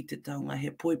tiaki te taonga, he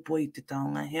poipoi te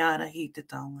taonga, he arahi te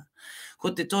taonga.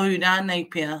 Ko te tohu rānei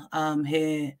pia,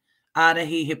 he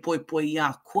arahi, he poipoi i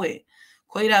a koe.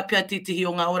 Koe rā pia titihi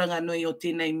o ngā oranga nui o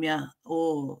tēnei mea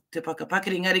o te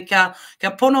pakapakari. Ngari, kia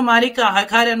pono marika, hau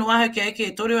kāre anu ahu kia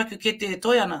eke e toru aku ke te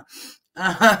toiana.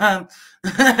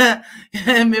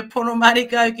 Me pono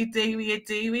marika au ki te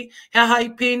iwi. Hea hai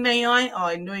pēnei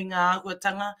ai nui ngā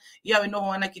ahuatanga. Iau e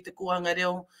noho ana ki te Kōhanga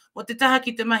Reo. O te taha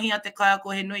ki te mahi a te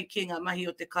kaiako he nui ki ngā mahi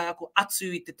o te kaiako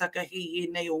atu i te takahi e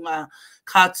nei o ngā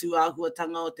kātu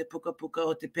āhuatanga o te pukapuka,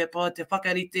 o te pepa, o te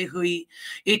whakarite hui.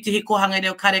 E tihi Kōhanga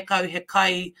Reo karekau he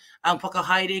kai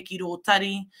whakahaere ki rō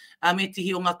tari. Me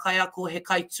tihi o ngā kaiako he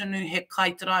kai tunu, he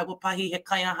kai tarai wapahi, he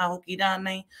kai aha hoki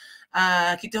rānei.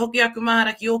 Ki te hoki aku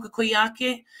mahara ki oka koi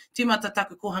ake, tīmata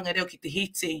taku Kōhanga Reo ki te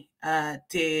hete,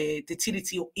 te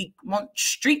tiriti o Egmont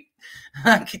Street,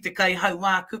 ki te kai hau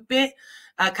wā kupe.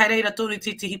 Kai reira tōru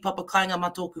titihi papa Kāinga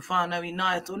ma tōku whānau i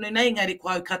nāia tōnu nei, ngari ko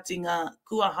au kati ngā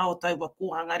kua hao tau wa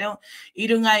Kōhanga Reo, i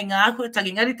runga i ngā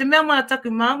ahuatangi. Ngari te mea mana taku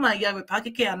māma i au e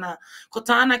pakeke ana, ko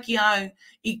tāna ki au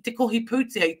i te kohi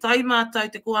pūtea, i tai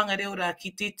mātau te Kōhanga Reo rā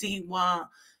ki titihi wā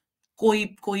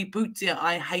kohi pūtea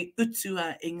ai hei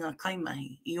utua i ngā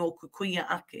kaimahi, i oku kuia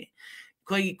ake.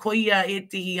 Koia e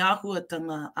tihi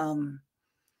āhuatanga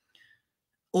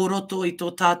o roto i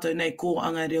tō tātou nei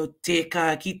Kōhanga Reo te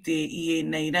ka kite i e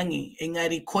nei rangi.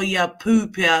 Engari, koia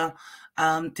pūpea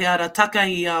Te ara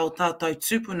takahi a o tātou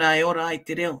tūpuna e ora ai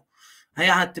te reo. Hei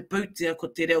aha te pūtia ko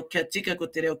te reo kia tika, ko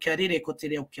te reo kia rere, ko te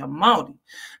reo kia Māori.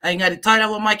 Engari,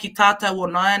 tairawa mai ki tātou o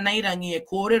nāia nei rangi e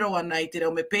kōrero ana i te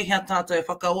reo me pēhea tātou e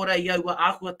whakaora i aua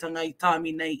āhuatanga i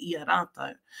tāmi nei i a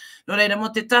rātou. No reira,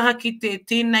 mo te taha ki te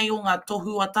tēnei o ngā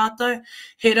tohu a tātou,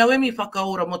 he rauemi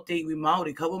whakaora mo te iwi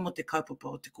Māori, kaua mo te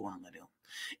kaupapa o te Kōhanga Reo.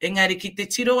 Engari, ki te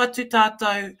tiro atu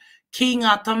tātou, ki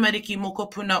ngā tamariki moko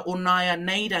puna o nāia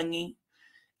nei rangi,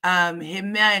 he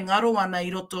mea e ngaro ana i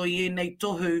roto i nei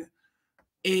tohu,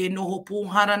 e noho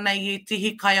pōhara nei e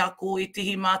tihi kaiako, e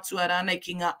tihi mātua rānei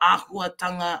ki ngā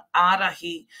āhuatanga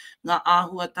ārahi, ngā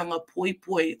āhuatanga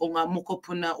poipoi o ngā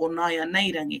mokopuna o nāia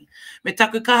nei rangi. Me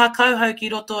taku kaha kauhau ki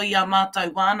roto i a mātou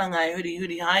wānanga e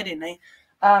huri haere nei.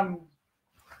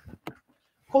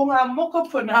 Ko ngā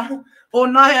mokopuna o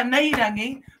nāia nei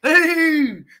rangi,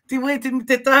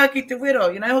 te taha ki te wero.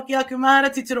 You know, hoki aku mahara,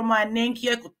 titiro mai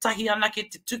nenkia, ko tahi ana ke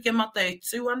te tuke mata e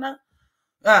tū ana.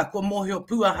 Ko mohio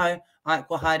puahau,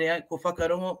 ko haere ai, ko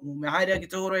whakarongo, me haere ai ki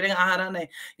te horo i renga ahara nei.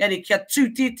 Iari, kia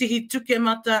tū tihi tuke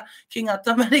mata ki ngā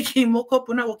tamariki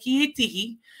mokopuna o ki e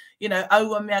tihi, you know,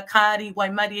 aua mea kāri,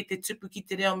 waimari e te tupu ki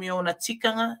te reo me o na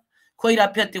tikanga, koira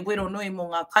pia te wero nui mo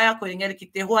ngā kaiako, engari ki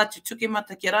te hoatu tuke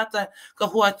mata ki rātou, ka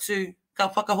hoatu, ka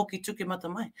whakahoki tuke mata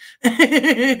mai.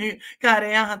 Ka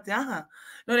re aha te aha.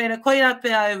 No reira, koira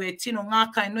pia au e tino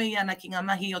ngā kai nui ana ki ngā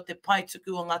mahi o te pai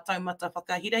tuku o ngā taumata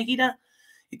whakahirahira,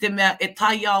 i te mea e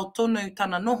tai au tonu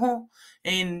tana noho,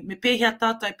 e me pēhea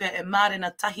tātou pia e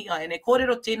mārena tahi ai. E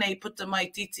kōrero tēnei puta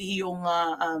mai titihi o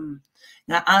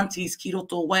ngā aunties ki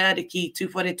roto waiariki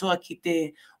tūwhare toa ki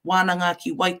te wānanga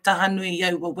ki Waitahanui i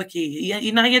aua wiki.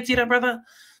 I nāhi tira, brother?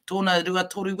 Tōna rua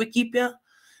toru wiki pia.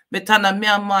 Me tāna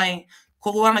mea mai,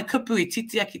 ko ana kupu i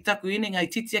titia ki taku inenga, i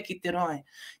titia ki te rai.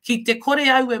 Ki te kore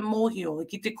au e mōhio,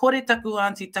 ki te kore taku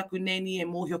auntie taku neni e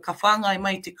mōhio, ka whāngai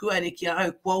mai te kuareki a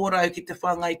hau, kua ora au ki te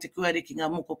whāngai te kuareki ngā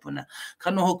mokopuna. Ka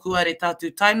noho kuare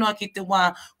tātu tainoa ki te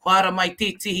wā, ko ara mai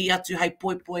te tihi atu hei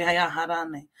poipoi hei aha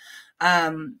rānei.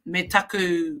 Me taku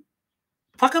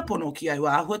whakapono ki au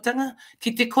āhuatanga,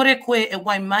 ki te kore koe e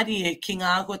waimari e ki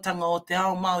ngā āhuatanga o te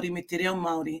ao Māori me te reo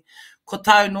Māori, ko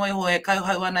tau noiho e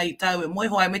kauhau ana i tau e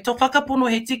moiho ai. Me tō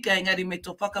whakapono he tika, engari me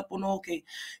tō whakapono ke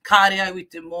kāre au i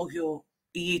te mōhio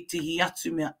i e tihi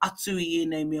atu mea atu i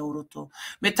enei mea o roto.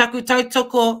 Me taku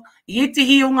tautoko i e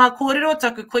tihi o ngā kōrero,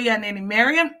 taku koia neni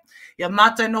Mariam, ia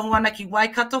mātou noho ana ki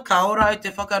Waikato, ka ora au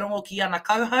te whakarongo ki ana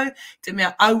kauhau, te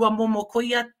mea aua momo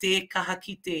koia, te kaha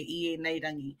kite i enei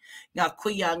rangi. Ngā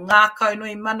koia ngā kau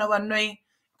nui, manawa nui,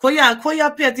 koia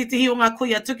pia te tihi o ngā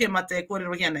koia tuke mate e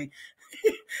kōrero hia nei.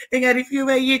 Engari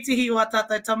whiua i e tihi o a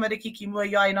tātou tamariki ki mua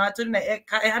i ai nā atu, e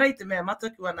harei te mea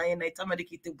mataku ana e nei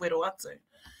tamariki te wero atu.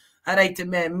 Harei te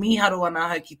mea miharo ana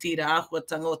hau ki tira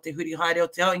āhuatanga o te Huriwai o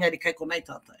te ao, engari kei konei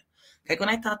tātou. Kei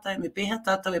konei tātou, me pēhea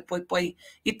tātou e poipoi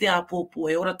i te āpōpō,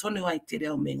 e ora tonu ai te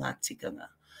reo me ngā tikanga.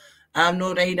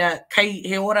 No reira, kei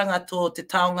he oranga tō te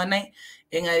taonga nei,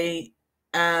 engari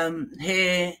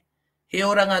he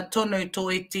oranga tonu tō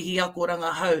e tihi ako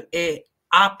oranga hau e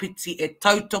āpiti e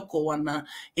tautoko ana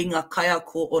i ngā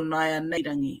kaiako o nāia nei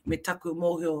rangi. Me taku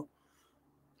mōhio,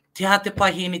 te hā te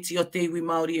pahini o te iwi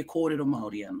Māori e kōrero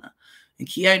Māori ana. E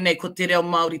ki au nei, ko te reo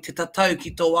Māori, te tatau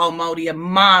ki tō ao Māori e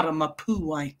mārama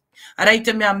pū ai. A rei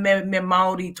te mea me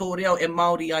Māori tō reo e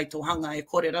Māori ai tō hanga, e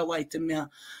kōrero ai te mea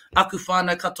aku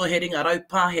whānau katoa he ringa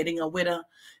raupā, he ringa wera,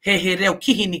 he reo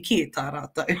kihini ki e tā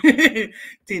rātou.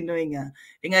 Te nuinga.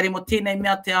 Engari mo tēnei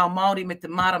mea te ao Māori me te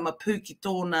mārama pū ki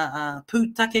tōna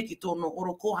pūtake, ki tōna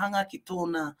orokohanga, ki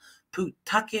tōna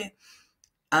pūtake.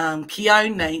 Ki au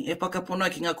nei, e whakapono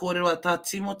ki ngā kōrero a tā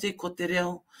Timoti, ko te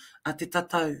reo a te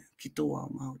tatau ki tō ao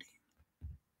Māori.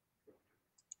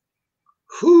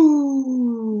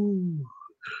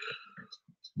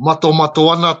 Mato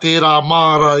ana tērā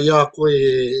māra i a koe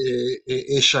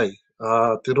e Shea.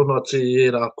 Te rona te e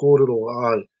rā kōrero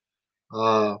ai.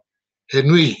 He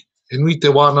nui te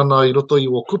wānana i roto i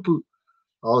o kupu.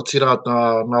 O tira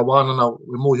nā wānana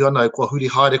e mōhi ana e kua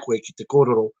huri haere koe ki te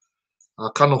kōrero.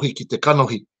 Kanohi ki te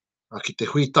kanohi. Ki te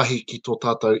huitahi ki tō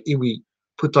tātou iwi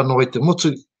putano e te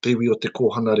motu, te iwi o te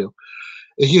Kōhanga Reo.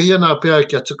 E hihi ana pēr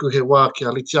kia tuku he wā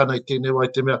kia Letiana i tēnei wai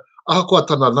te mea. Ahakoa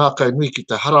tana nākai nui ki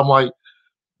te haramai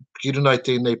ki runa i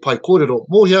tēnei pai kōrero.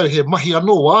 Mōhi au he mahi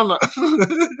anō ana.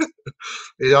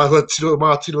 E ahua tiro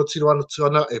ana tu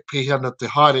ana e pēhi ana te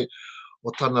haere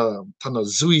o tana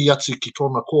zui atu ki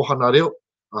tōna Kōhanga Reo.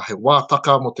 He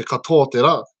wātaka mo te katoa te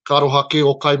rā. Ka roha ke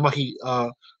o kai mahi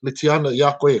Letiana i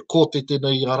a koe kō te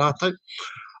tēnei i a rātou.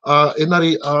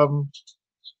 Enari,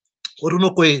 o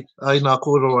runo koe i nā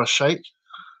kōrero a Shea.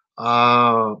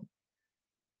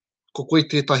 ko koe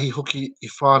tētahi hoki I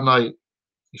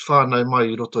whānau mai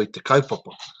I roto I te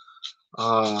kaupapa.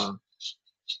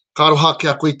 Ka roha ki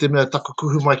a koe te mea taku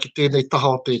kuhu mai ki tēnei taha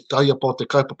o te taiapa o te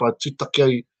kaupapa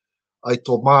tūtaki ai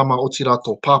tō māma o tira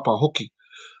tō pāpā hoki.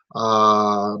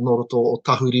 No roto o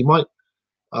tahuri mai.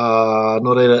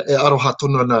 No reira e aroha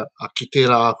tonu ana ki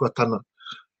tērā āhuatana.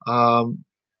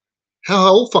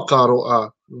 Hea o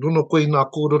whakaaro runo koe nā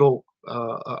kōrero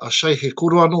a Shea he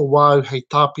koro anō wāu hei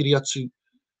tāpiri atu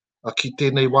ki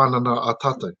tēnei wānana a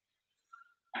tātou.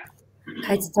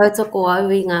 Kei te tautoko au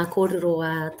I ngā kōrero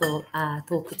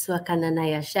tō kutuakana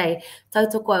nei a Shea.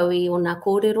 Tautoko au I o ngā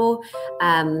kōrero,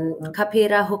 ka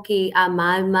pērā hoki a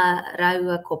mauma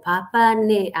raua ko pāpā,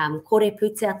 ne kore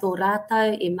putea tō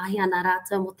rātou, e mahi ana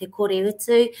rātou mo te kore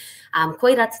utu.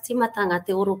 Koira te timatanga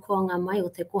te oro koanga mai o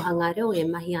te Kōhanga Reo, e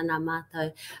mahi ana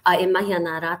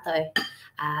rātou.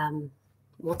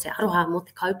 Mo te aroha, mo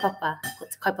te kaupapa,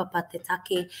 te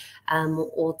take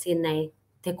o tēnei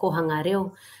te Kōhanga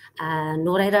Reo.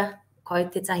 Nō reira, koe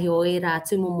te tahi o era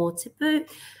tūmomo tipu.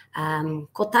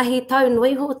 Ko tahi tau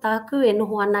noiho tāku e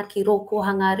noho ana ki rō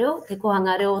Kōhanga Reo, te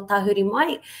Kōhanga Reo tahuri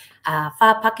mai.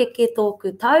 Whāpakeke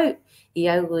tōku tau, I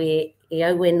au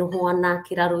e noho ana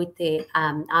ki raro I te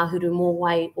āhuru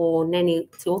mōwai o Nani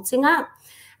te Otinga.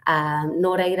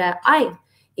 Nō reira,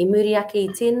 I muri ake I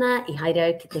tēnā, I haere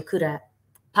au ki te kura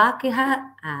Pākehā,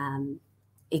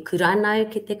 I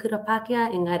kuranau ki te kura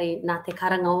Pākehā, engari nā te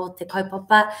karanga o te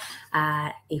kaupapa,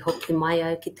 I hoki mai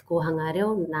au ki te Kōhanga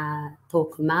Reo, nā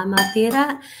tōku māma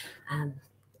tērā.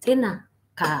 Tēnā,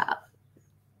 ka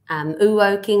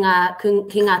uau ki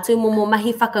ngā tūmomo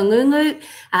mahi whakangungu,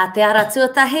 te ara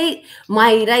tuatahi,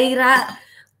 mai reira,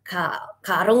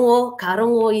 ka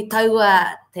rongo I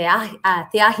taua te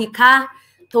ahi kā,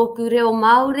 tōku reo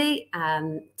Māori,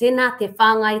 tēnā te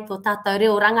whāngai tō tātou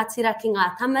reo rangatira ki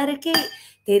ngā tamariki,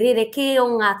 te rereke o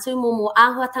ngā tūmomo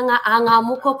āhuatanga a ngā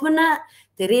mokopuna,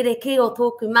 te rereke o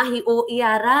tōku mahi o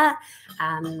ia rā.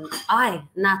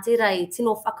 Nā tērā I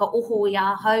tino whakaoho I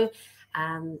ahau,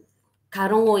 ka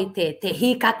rongo I te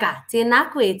hikaka,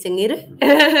 tēnā koe te ngeru.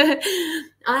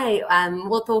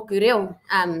 Mo tōku reo,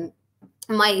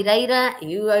 mai reira,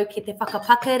 I uau ki te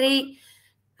whakapakari,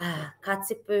 ka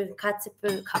tipu,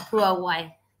 ka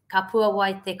pua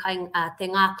wai te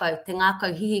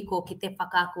ngākau hihiko ki te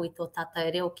whakaako I tō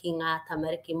tātou reo ki ngā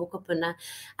tamariki mokopuna,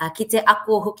 ki te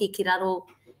ako hoki ki raro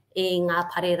E ngā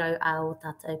parerau o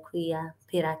tātou kuia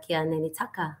pērā kia neni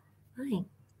taka.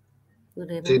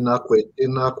 Tēnā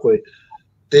koe.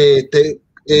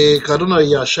 Ka runa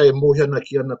I a Shea mōhiana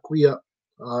ki ana kuia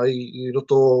I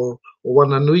roto o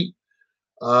Wananui.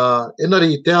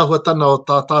 Enari te āhuatana o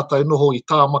tā tātou noho I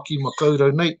tāmaki ma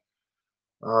kaurau nei.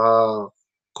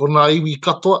 Ko nā iwi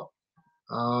katoa.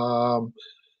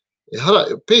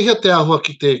 Pēhea te āhua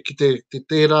ki te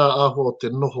tērā āhua o te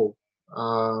noho.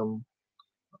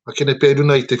 Kene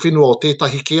pēruna I te whenua o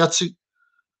tētahi ke atu.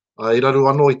 I raru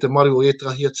anō I te maru o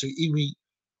ētahi atu iwi.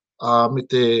 Me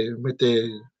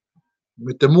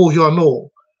te mōhio anō.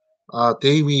 Te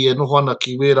iwi e noho ana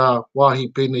ki wera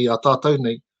wāhi pēnei a tātou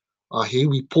nei. He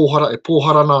iwi pōhara, e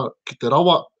pōhara ana ki te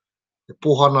rawa. E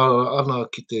pōhara ana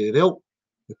ki te reo.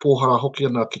 E pōhara hoki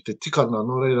ana ki te tikana,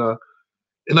 no reira,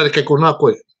 enare kei ko nā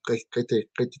koe, kei te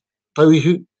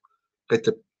tauihu, kei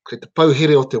te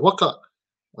pauhere o te waka,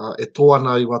 e tō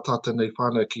ana I wā tātou nei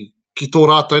whānau ki tō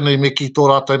rātou nei me ki tō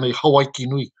rātou nei Hawaii ki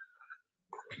nui.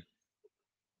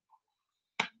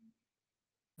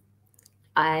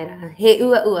 Aira, he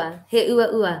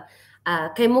ua.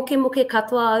 Kei moke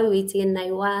katoa au I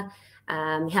tēnei wā,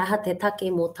 mihaha te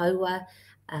take mō taua,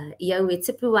 I au e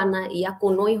tipu ana I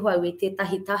ako noiho au I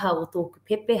tētahi taha o tōku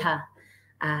pepeha.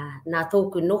 Nā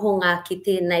tōku nohonga ki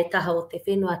tēnei taha o te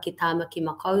whenua ki tāmaki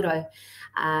makaurau.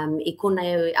 I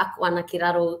konei au e ako ana ki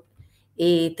raro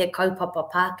I te kaupapa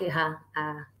Pākehā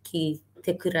ki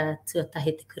te kura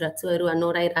tuatahi, te kura tuarua.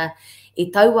 Nō reira,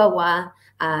 I taua wā,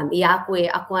 I a koe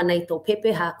ako ana I tō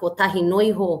pepeha, ko tahi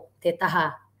noiho te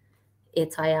taha e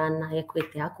tai ana e koe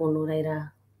te ako. Nō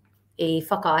reira, e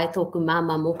whakaai tōku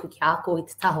māma moku ki ako I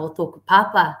te taha o tōku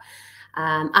pāpā.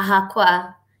 Aha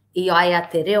koa I aia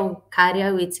te reo, ka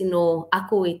reo I tino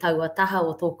ako I taua taha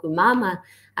o tōku māma,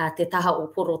 te taha o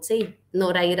poroti.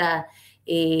 Nō reira,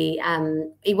 I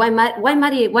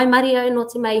waimari au no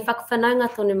te mai I whakawhanaunga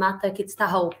tonu mātou ki te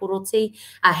taha o poroti.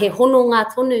 He hono ngā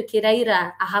tonu ki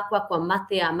reira, aha koa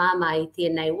mate a māma I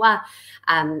tēnei wā.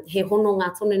 He hono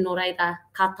ngā tonu no reira,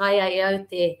 ka taia I au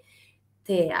te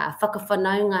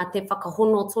whakawhanaunga, te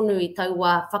whakahono tonu I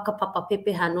taua whakapapa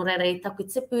pepeha. Nō reira I taku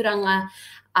tipuranga,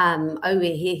 au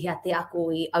e hehea te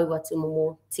ako I aua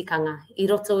tumomo tikanga. I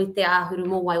roto I te āhuru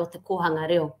mōwai o te Kōhanga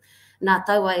Reo. nā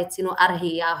taua e tino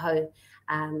arahi i ahau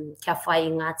kia whai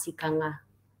i ngā tikanga.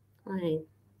 Ai.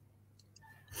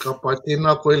 Ka pai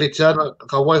tēnā koe Letiana,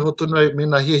 ka waiho tonu me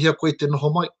nā hiahia koe te noho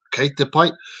mai, kei te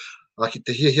pai, ki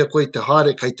te hiahia koe te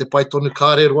haere, kei te pai tonu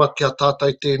kāreroa kia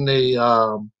tātai tēnei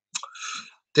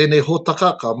hōtaka,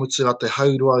 ka mutu a te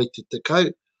haurua i te tekau.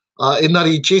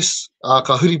 Enari Jess,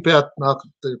 ka huri pēr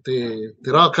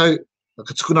te rākau,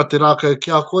 ka tukuna te rākau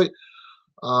kia koe,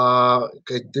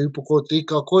 kei te upoko te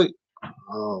ika koe,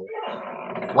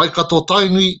 waikato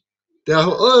tainui, te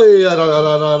aho, oi,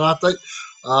 rātou.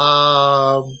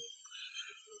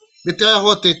 Me te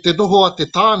aho te noho a te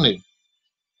tāne,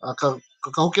 ka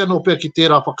hoki anō pēr ki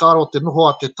tērā whakaro te noho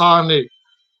a te tāne,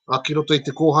 ki roto i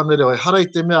te Kōhanga Reo, e harai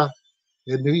te mea,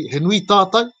 he nui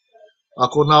tātai,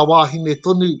 ko nā wāhine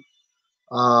tonu,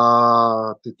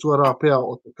 te tuara pēr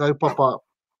o te kaupapa,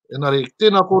 enare,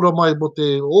 tēnā kōra mai mo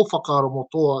te ōwhakaro mo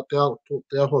toa, te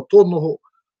aho tōnoho,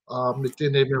 me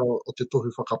tēnei mea o te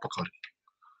tohu whakapakari.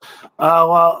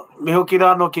 Me hoki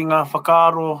rāno ki ngā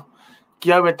whakaaro ki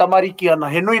au e tamariki ana.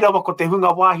 He nui rawa ko te hunga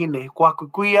wāhine, ko aku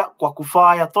kuia, ko aku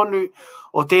whāia tonu,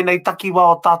 o tēnei takiwa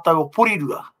o tātou o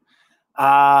purirua.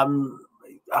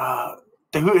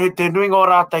 Te nuinga o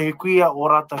rātou he kuia, o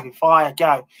rātou he whāia ki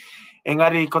au.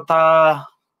 Engari, ko tā...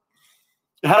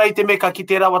 Harai te meka ki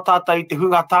te rawa tātou i te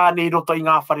hunga tāne i roto i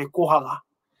ngā whare kohanga.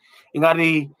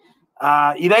 Engari,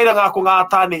 i reira ngā ko ngā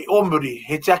tāne omuri,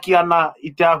 he tiaki ana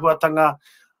i te āhuatanga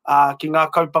ki ngā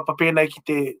kaupapa pēnei ki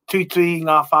te tuitui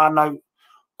ngā whānau,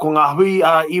 ko ngā hui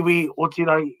iwi o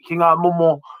tira ki ngā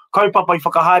momo kaupapa i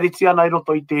whakahariti ana i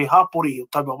roto i te hapori o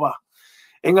Taumawa.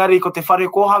 Engari, ko te whare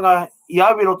kohanga, i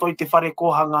au i roto i te whare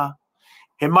kohanga,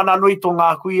 he mana nui tō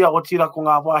ngā kuia o tira ko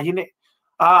ngā wāhine.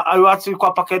 Au atu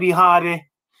kua pakari hāre,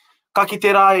 ka ki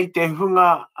te rā i te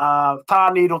hunga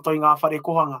tāne i roto i ngā whare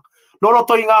kohanga. No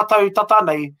roto i ngā tau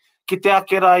tatanei, ki te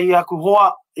akera i aku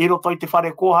hoa i roto i te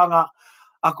whare kohanga,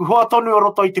 aku hoa tonu o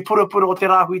roto i te purupuru o te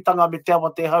rāhuitanga me te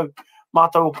awa te hau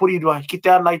mātou o purirua. Ki te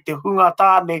ana i te hunga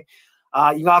tāne,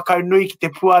 i ngā kau nui ki te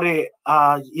puare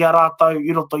i a rātou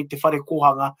i roto i te whare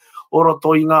kohanga, o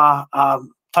roto i ngā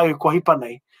tau kua hipa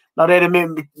nei. Nā reire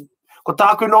ko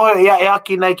tāku noho e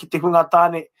aki nei ki te hunga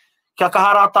tāne, kia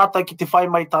kahara tātou ki te whai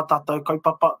mai tātou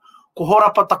kaupapa, ko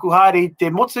horapa taku haere i te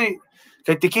motu,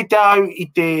 kei te kite au i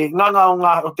te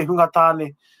nganga o te hunga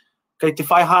tāne, kei te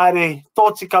whai haere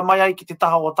tōtika mai ai ki te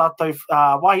taha o tātou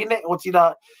wahine, o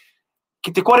tira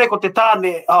ki te kore ko te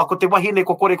tāne, ko te wahine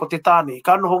ko kore ko te tāne.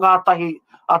 Ka noho ngātahi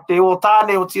a te o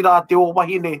tāne o tira a te o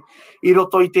wahine i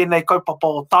roto i tēnei kaupapa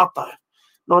o tātou.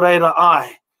 No reira,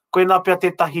 koe nā pia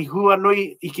tētahi hua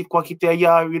nui i kua ki te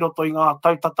iau i roto i ngā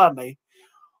tautata nei,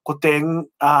 ko te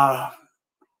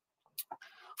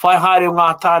whai haere o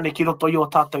ngā tāne ki roto i o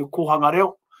tātou Kōhanga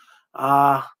Reo.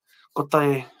 Ko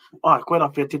te... koe nā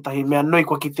pia tētahi mea nui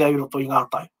kua ki te au roto i ngā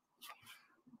tau.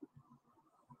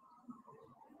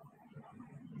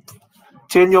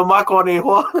 Turn your mic on e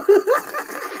hoa.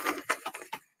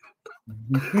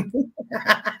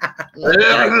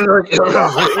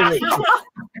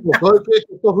 Koe pē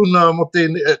te tohuna mo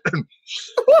tēnei.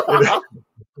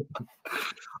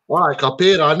 Ka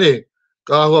pēra ne,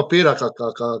 ka ahua pēra,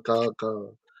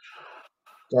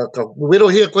 ka wero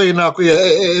hea koe nā koe,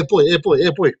 e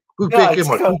poi. Kupeke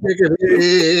mai,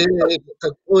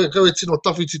 kau e tino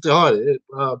tawhi ti te haere.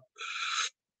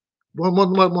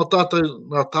 Mo tātou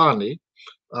nā tāne,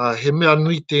 he mea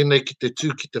nui tēnei ki te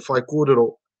tū ki te whai kōrero,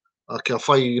 kia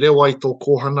whai reo ai tō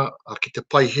kohana, ki te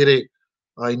pai here,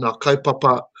 i ngā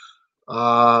kaupapa.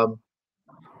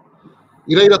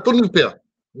 I reira tonu pēr,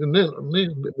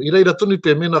 i reira tonu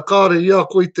pēr, mena kāre ia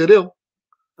koe te reo.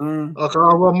 Ka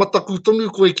awa mataku tonu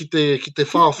koe ki te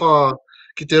whāwhā,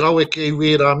 ki te rawe ke i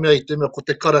wera mea i te mea ko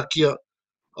te karakia,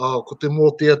 ko te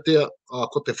mōtea,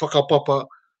 ko te whakapapa,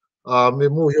 me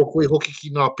mōhio koe hoki ki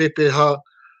ngā pepeha,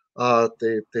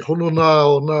 te honona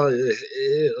o nā,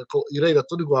 i reira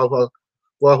tonu kua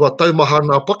ahua taumaha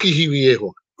nā pakihiwi e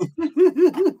hoa.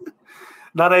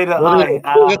 Nā reira,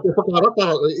 Te whakarata,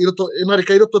 enari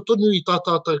kei roto tonu i tā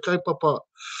tātou kaupapa,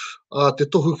 te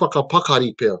tohu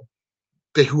whakapakari pēr,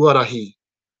 te huarahi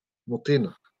mo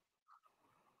tēnā.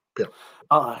 Pēr.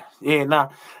 Nā.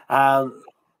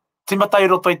 Timatai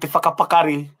roto i te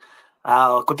whakapakari,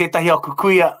 ko tētahi aku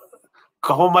kuia,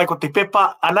 ka homai ko te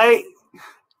pepa, anei,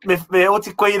 me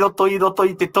oti koe i roto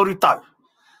i te toru tau.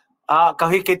 Ka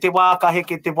heke te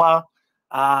wā,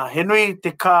 he nui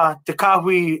te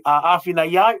kāhui āwhina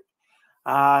i au,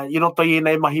 i roto i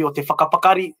nei mahi o te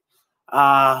whakapakari,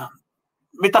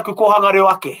 me taku Kōhanga Reo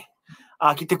ake.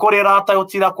 Ki te kore rātou o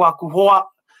tira ko aku hoa,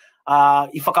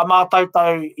 i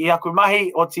whakamātautau i aku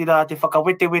mahi, o tira te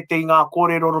whakawetewete i ngā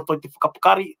kōrero roto i te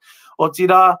whakapakari, O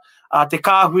tira, te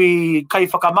kāhui kai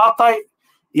whakamātai,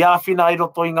 i āwhina i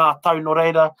roto i ngā tau no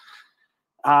reira.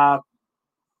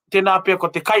 Tēnā pia ko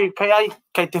te kai ai,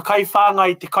 kei te kai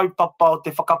whāngai, te kaupapa o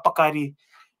te whakapakari,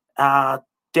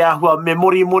 te ahua me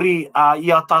mori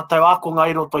i a tātou ākonga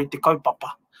i roto i te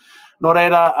kaupapa. No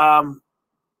reira,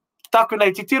 tāku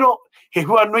nei te tiro, he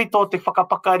hua nui tō te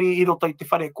whakapakari i roto i te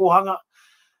whare kōhanga.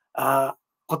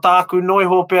 Ko tāku noi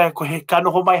ho pia, ko he ka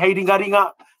noho mai hei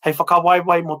ringaringa, hei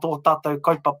whakawaiwai mo tō tātou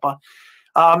kaupapa.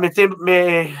 Me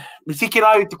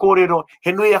sikira au te kōrero,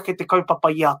 he nui ake te kaupapa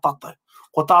i a tātou.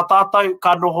 Ko tā tātou,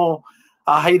 ka noho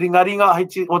hei ringaringa,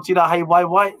 o tira hei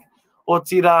waiwai, o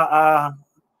tira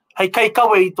hei kei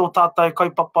kawe i tō tātou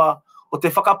kaupapa o te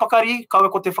whakapakari, kawe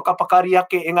ko te whakapakari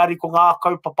ake, engari ko ngā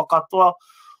kaupapa katoa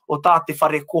o tā te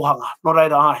whare kōhanga. No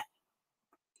reira ai.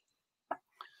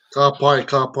 Ka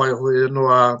pai hoi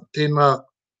noa, tēnā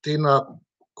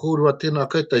kōrua, tēnā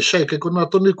koutou. Shea, kei kona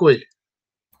tonu koe?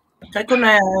 Kai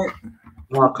kona e.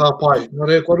 Ka pai. Nō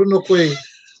rea, kua runa koe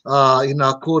i nā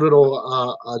kōrero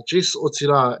a Jess o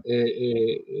tira e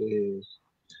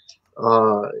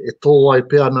tō ai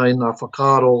pēr ana i nā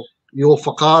whakaaro, i o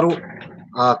whakaaro,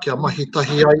 kia mahi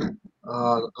tahi ai,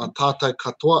 a tātou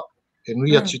katoa, he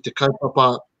nui atu te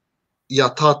kaupapa i a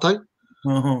tātou.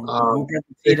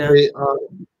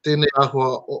 Tēnei ahua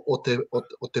o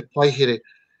te paihere.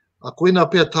 Koina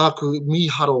pia tāku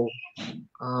mīharo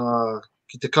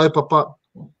ki te kaupapa,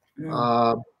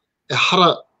 e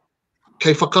hara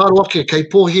kei whakaaro ake, kei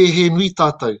pōhe he nui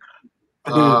tātou.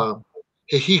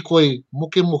 He hikoi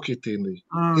moke tēnei.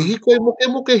 He hikoi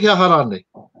moke he ahara nei.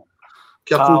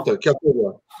 Kia koutou, kia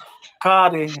kōrua.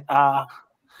 Kāre,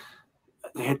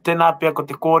 he tēnā pia ko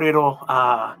te kōrero,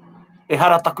 e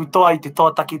hara taku toa i te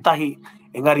toa takitahi,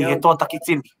 engari he toa taki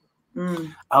tini.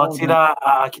 O tira,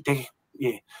 ki te,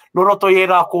 no roto i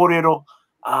era kōrero,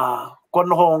 ko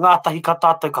noho ngātahi ka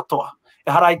tātou katoa.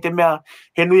 E hara i te mea,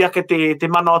 he nui ake te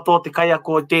mana o tō te kai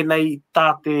ako tēnei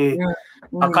tā te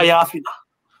kai āwhina.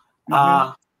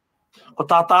 Ko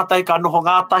tā tātai ka noho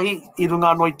ngātahi, i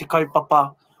runga no i te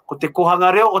kaupapa, ko te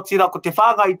Kōhanga Reo, o tira ko te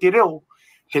whāngai te reo,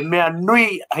 he mea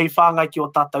nui hei whāngai ki o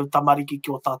tātou, tamariki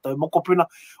ki o tātou mokopuna.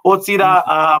 O tira,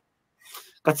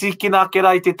 ka tīkina ake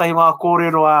rai te tahi mga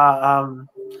kōrero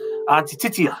a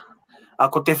Titia.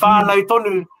 Ko te whānau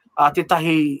tonu, te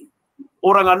tahi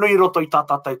oranga nui roto i tā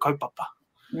tātou kaupapa.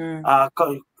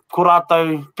 Ko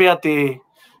rātou pēr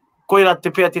koira te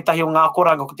pēr te tahi o ngā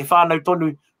koranga, ko te whānau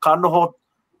tonu, ka noho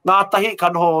ngātahi, ka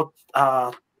noho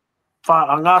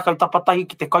ngā kautapatahi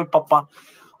ki te kaupapa.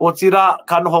 O tira,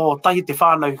 ka noho tahi te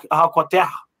whānau, aha kua te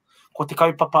aha. Ko te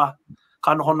kaupapa,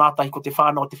 ka noho ngātahi ko te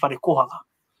whānau o te whare kōhanga.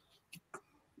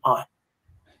 Ai.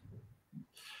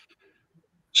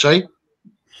 Shea?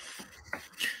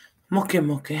 Moke.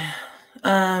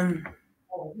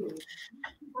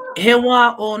 He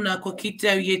wā ona ko kite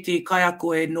au i te kai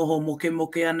ako e noho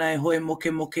moke ana, e hoe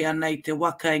moke ana i te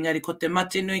waka, engari ko te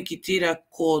mate nui ki tira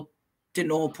ko te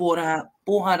noho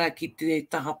pōhara ki te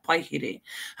taha paihere.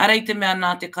 Hara i te mea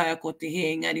nā te kai ako te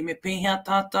he, engari me pēhea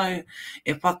tātou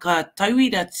e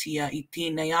whakatauiratia i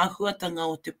tēnei āhuatanga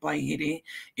o te paihere,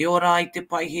 e ora i te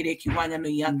paihere ki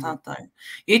wainganui i a tātou.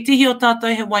 E tihi o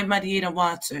tātou he waimariera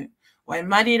wātu. Wai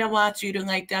marira wātu i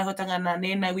runga i te ahotanga nā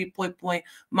nēnau i poipoi,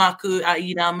 māku a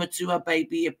i rā matua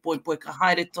baby e poipoi, ka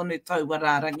haere tonu tau wa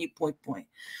rā rangi poipoi.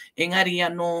 Engari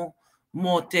anō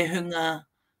mō te hunga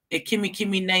e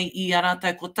kimi nei i a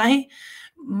rātou kotahi.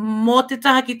 Mō te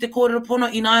taha ki te kōrero pono,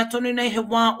 i nāia tonu nei he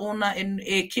wā ona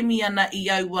e kimi ana i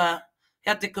aua,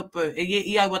 hea te kupu,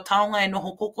 i aua taonga e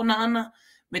noho kokona ana,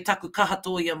 me taku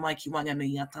kahatoia mai ki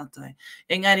wainganui i a tātou.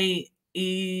 Engari,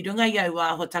 i runga i au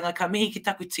āhotanga, ka mihi ki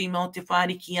taku tīma o te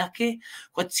whāriki ake,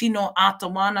 kua tino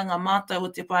ātawana ngā mātou o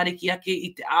te whāriki ake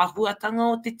i te āhuatanga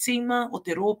o te tīma, o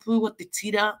te rōpū, o te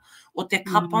tira, o te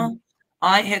kapa.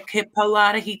 Ai, he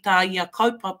pauārahi tā i a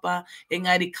kaupapa,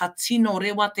 engari ka tino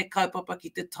rewa te kaupapa ki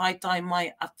te taitai mai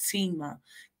a tīma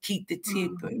ki te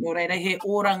tēpu. Nō reira, he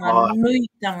oranga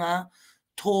nuitanga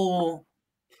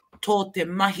tō te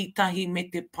mahitahi me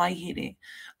te paihere.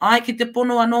 Ai, ki te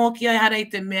pono anō ki ai hara i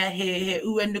te mea he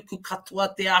uenuku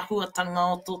katoa te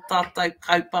āhuatanga o tō tātou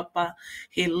kaupapa,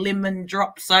 he lemon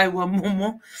drops aua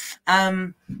momo.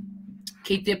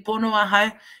 Ki te pono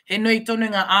ahau, he nui tonu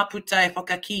ngā āputa e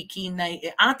whakakiki nei,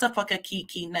 e āta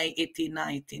whakakiki nei e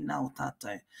tēnā o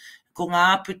tātou. Ko ngā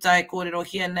āputa e kōrero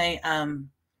hia nei,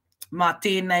 mā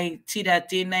tēnei tira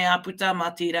tēnei āputa,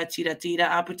 mā tira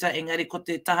āputa, engari ko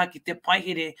te taha ki te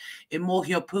paihere e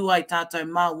mōhio pūai tātou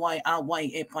mā wai a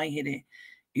wai e paihere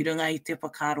I runga I te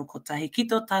whakaro ko tahi ki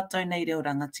tō tātou nei reo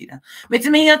rangatira. Me te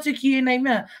mihi atu ki e nei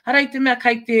mea, harai te mea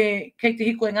kei te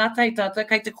hiko e ngātai tātou,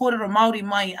 kei te kōrero Māori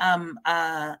mai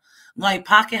ngai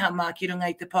Pākehā mā ki runga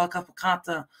I te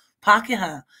Pākapakata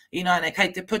Pākehā. I nei,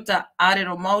 kei te puta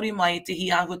ārero Māori mai te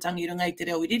hi āhuatangi runga I te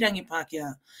reo irirangi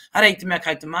Pākehā. Harai te mea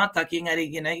kei te mātaki,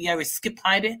 engari, you always skip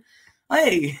haere.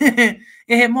 Ei,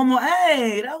 e he momo,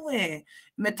 ei, rawe.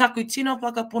 Me taku tino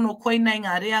whakapono koe nei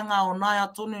ngā reanga o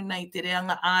nāia tonu nei te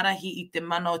reanga ārahi I te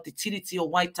mana o te tiriti o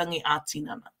Waitangi a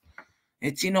tinana.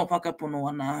 E tino whakapono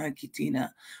ana hau ki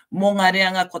tina. Mō ngā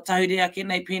reanga ko tahurea ke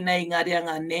nei pēnei ngā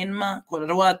reanga nenma, ko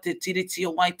roa te tiriti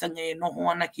o Waitangi e noho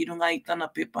ana ki runga I tana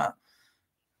pepa.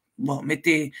 Well, me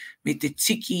te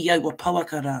tiki iau wa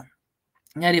pauakara.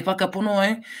 Ngāri whakapono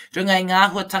runga I ngā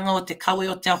āhuatanga o te kawe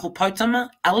o te aho pautama,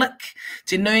 Alec,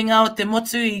 te nuinga o te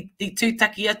motu I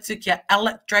tūtaki atu kia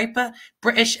Alec Draper,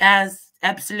 British as,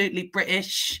 absolutely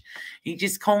British. He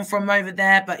just come from over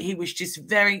there, but he was just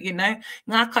very,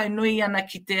 ngā kai nui ana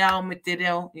ki te ao me te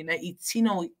reo, I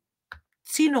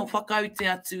tino whakaute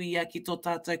atu ia ki tō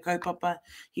tātou kaupapa.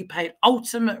 He paid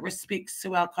ultimate respects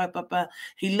to our kaupapa.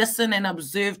 He listened and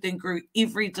observed and grew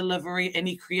every delivery, and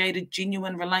he created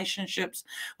genuine relationships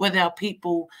with our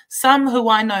people. Some who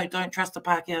I know don't trust a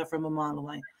Pākehā from a mile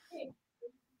away.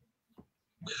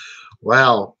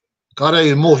 Wow. Ka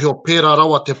rei mōhio pērā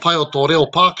rawa te pai o tō reo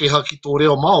Pākehā ki tō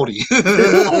reo Māori.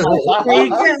 Very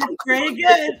good, very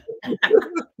good. It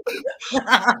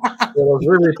was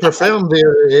really profound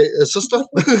there, sister.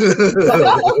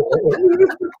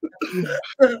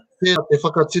 Te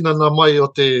whakatinana mai o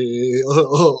te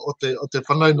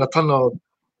whanauna tana o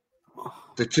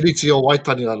te tiriti o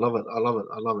Waitangi. I love it, I love it,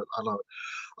 I love it, I love it.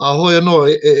 Hoi anō,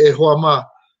 e hoa mā,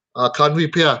 ka nui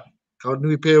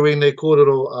pēr wei nei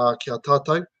kōrero kia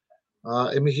tātou.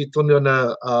 E mihi tonu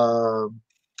ana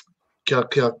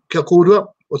kia kōrua,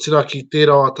 o tira ki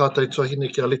tērā o tātou tuahine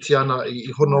kia Letiana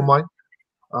I hono mai.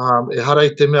 E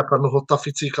harai te mea ka noho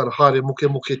tawhiti ka haere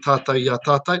moke tātou I a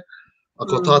tātou. A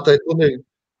ko tātou tonu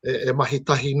e mahi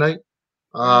tahi nei.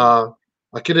 A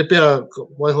kere pēr,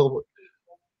 waiho,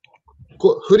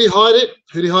 huri haere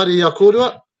I a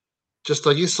kōrua, just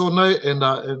a yes or no,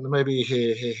 and maybe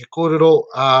he kōrero,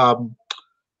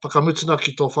 whakamutuna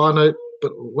ki tō whānau,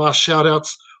 but last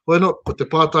shout-outs, hoi no, ko te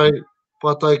pātai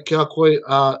kia koe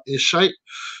e Shea.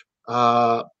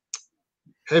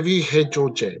 Have you had your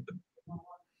jab?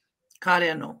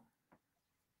 Kāre anō.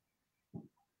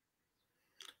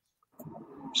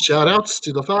 Shout-outs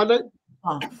to the whānau.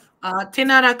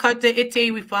 Tēnā rā kau te ete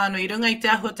iwi whānau I runga I te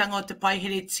āhuatanga o te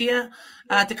paihere tia.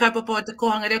 Te kaupapa o te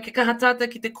Kōhanga Reo ke kahatata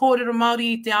ki te kōrero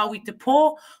Māori I te au I te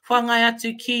pō. Whangai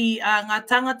atu ki ngā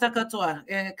tangata katoa.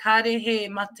 Kāre he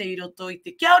mate I roto I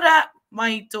te kia ora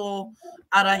mai tō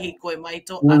arahi koe, mai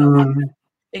tō aroha.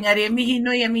 Engari e mihi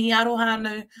nui, e mihi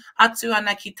arohanu atu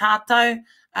ana ki tātou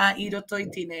I roto I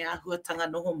tēnei āhuatanga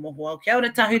noho moho. Kia ora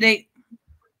tahurei.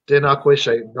 Tēnā koe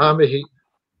Shea, nā mihi.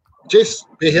 Jess,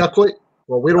 pēhea koe.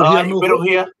 Wero hia no. Wero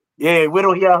hia. Yeah,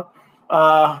 wero hia.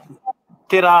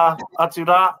 Tērā atu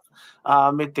rā.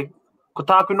 Me te ko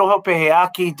tāku noho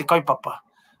pēhea ki te kaupapa.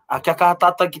 Kia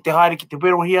kahatata ki te haere ki te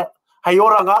wero hia. Hei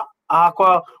oranga,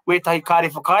 koa wetahi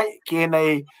kāre whakai ki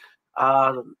enei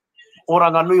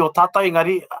oranga nui o tātou,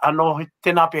 engari, anō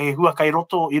tēnā pia he hua kai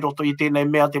roto, I roto I tēnei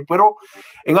mea te puero.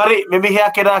 Engari, me mihi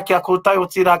ake rā kia koutou o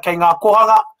tira kei ngā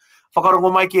kohanga,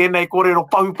 whakarongo mai ki enei kōrero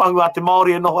pahu a te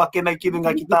Māori e noho ake nei ki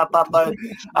runga ki tā tātou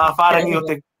whārangi o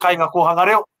te Kāinga Kōhanga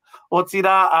Reo. O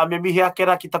tira, me mihi ake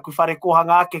rā ki taku whare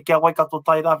kohanga ake kia waikato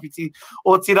tai rāwhiti.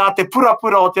 O tira, te pura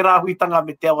o te rāhuitanga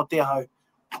me te awa te hau.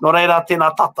 Nō reira,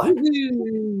 tēnā tātou.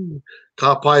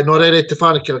 Ka pai, nō reira te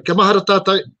whānakira. Kia mahara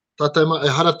tātou. Tātou e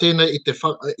hara tēnei I te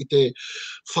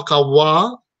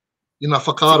whakawā, I nā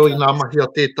whakaaro I nā mahi o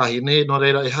tētahi, ne? Nō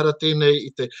reira, e hara tēnei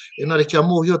I te, enare kia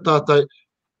mōhio tātou,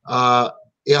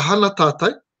 e ahana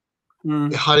tātou,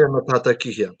 e haere ana tātou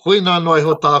ki hia. Hoi nā noai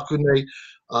ho tāku nei,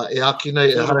 e aki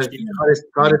nei, e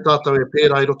haere tātou e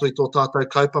pērā I roto I tō tātou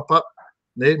kaupapa,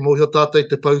 ne? Mōhio tātou I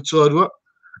te pautuarua,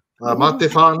 mā te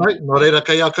whānau, nō reira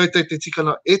kei a koutou te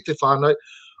tikana e te whānau,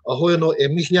 a hoi no e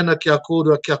mihi ana kia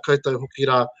kōrua kia koutou hoki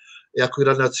rā, e aku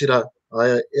rana tira,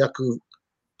 e aku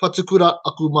patukura,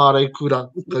 aku mārei kura,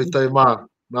 koutou mā,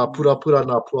 nā pura,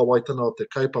 nā pua waitana o te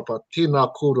kaupapa,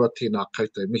 tēnā kōrua, tēnā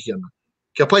koutou mihi ana.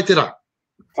 Kia pai te rā.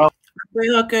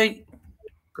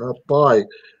 Ka pai.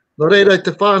 Nō reira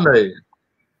te whānau,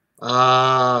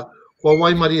 kua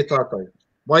waimari e tātou.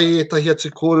 Mai e tahi atu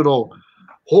kōrero,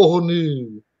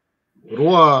 hohonu,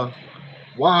 roa,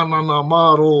 wānana,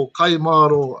 māro, kai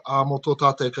māro, mō tō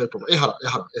tātou kaupapa. E hara.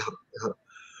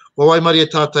 Kua waimari e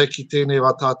tātou ki tēnei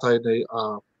wā tātou nei,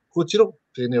 kōtiro,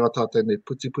 tēnei o tātou nei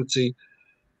puti.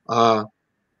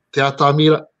 Te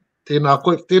Atamira, tēnā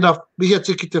mihi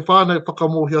atu ki te whānau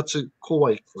whakamohi atu ko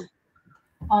wai koe.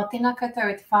 O tēnā koutou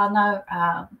e te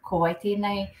whānau, ko wai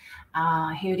tēnei,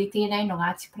 he uri tēnei no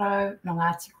Ngāti Porou, no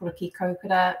Ngāti Koraki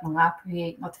Kaukura, no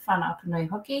Ngāpuhi, no te whānau apanui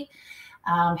hoki.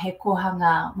 He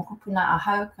kōhanga mokopuna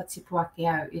ahau, ka tipu ake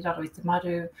au I raro I te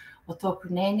maru o tōku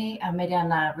nene,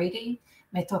 Meriana Reedy,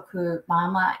 me tōku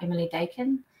māma Emily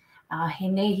Dakin. He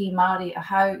nehi Māori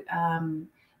ahau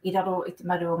I raro I te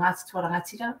maru o Ngāti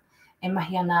Tuarangatira, e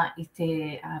mahi ana I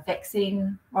te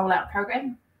vaccine rollout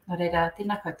program. No reira,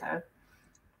 tēnā koutou.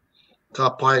 Ka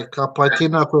pai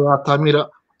tēnā koe Atamira.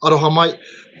 Aroha mai,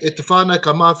 e te whānau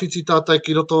ka mawhiti tātou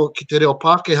ki roto ki te reo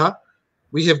Pākehā.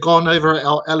 We have gone over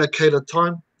our allocated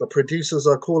time. The producers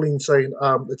are calling saying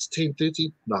it's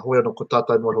 10:30. Nā hoi anō ko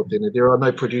tātou noho tēnei. There are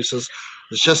no producers.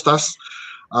 It's just us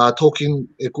talking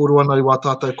e kōru ana I wā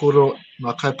tātou kōrero,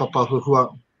 nā kaupapa huhua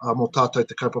mō tātou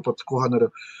te kaupapa te Kōhanga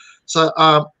Reo. So,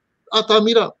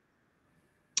 Atamira,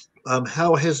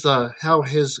 how has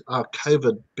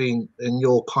COVID been in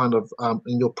your kind of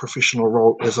in your professional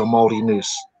role as a Māori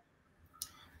nurse?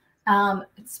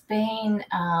 It's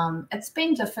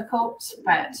been difficult,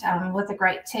 but with a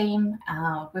great team,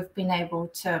 we've been able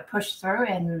to push through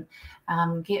and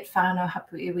get whānau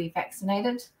hapu iwi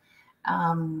vaccinated.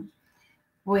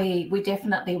 We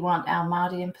definitely want our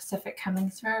Māori and Pacific coming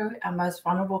through, our most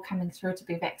vulnerable coming through to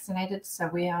be vaccinated. So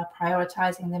we are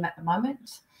prioritising them at the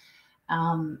moment.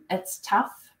 It's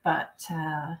tough, but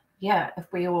yeah,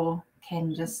 if we all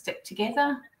can just stick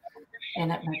together,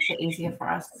 then it makes it easier for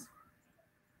us.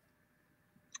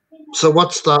 So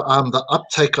what's the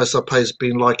uptake, I suppose,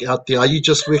 been like out there? Are you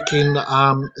just working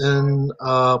in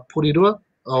Porirua,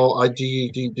 or do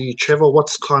you travel?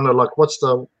 What's kind of like what's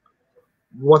the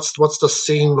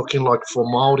scene looking like for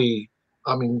Māori?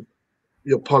 I mean,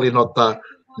 you're probably not the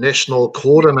national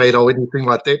coordinator or anything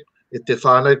like that. E te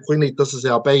whānau, koine, this is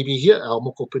our baby here, our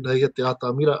mokopuna here, te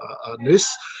Atamira, a nurse,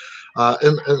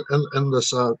 in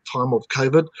this time of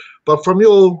COVID. But from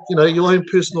your own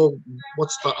personal,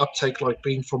 what's the uptake like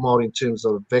been for Māori in terms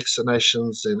of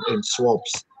vaccinations and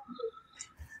swabs?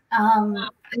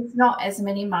 There's not as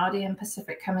many Māori and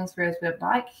Pacific coming through as we'd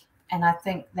like. And I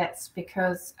think that's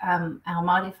because our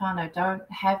Māori whānau don't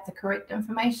have the correct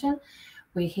information.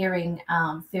 We're hearing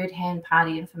third-hand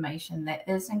party information that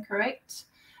is incorrect.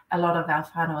 A lot of our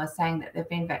whānau are saying that they've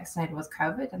been vaccinated with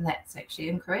COVID, and that's actually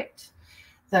incorrect.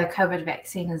 The COVID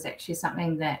vaccine is actually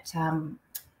something that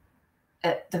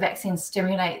the vaccine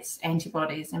stimulates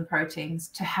antibodies and proteins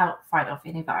to help fight off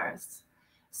any virus.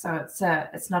 So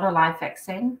it's not a live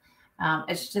vaccine.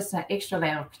 It's just an extra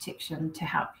layer of protection to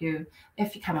help you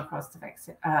if you come across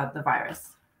the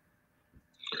virus.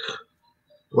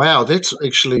 Wow, that's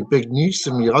actually big news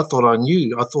to me. I thought I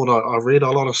knew. I thought I read a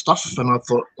lot of stuff, and I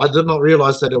thought I did not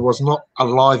realize that it was not a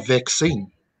live vaccine.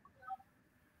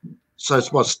 So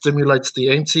it's what stimulates the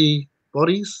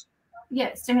antibodies? Yeah,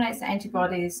 it stimulates the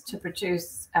antibodies to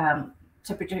produce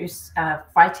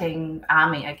fighting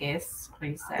army, I guess. What do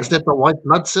you say? Is that the white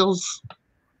blood cells?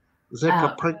 Is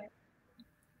that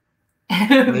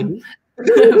maybe?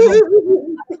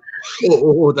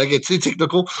 They get too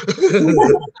technical.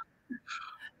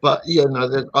 But yeah,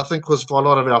 no, I think was for a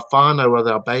lot of our whānau with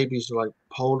our babies, like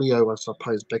polio, I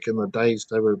suppose back in the days,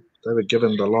 they were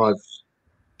given the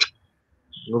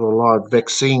little live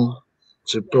vaccine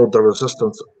to build the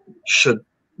resistance. So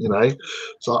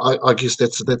I guess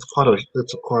that's quite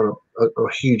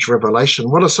a huge revelation.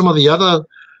 What are some of the other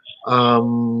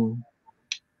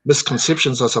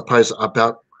misconceptions, I suppose,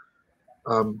 about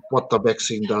what the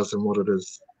vaccine does and what it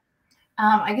is?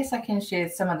 I guess I can share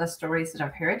some of the stories that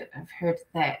I've heard. I've heard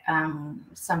that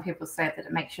some people say that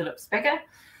it makes your lips bigger,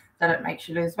 that it makes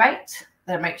you lose weight,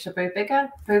 that it makes your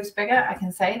boobs bigger. I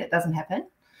can say that doesn't happen.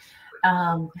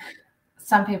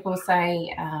 Some people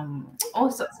say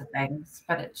all sorts of things,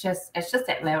 but it's just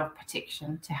that layer of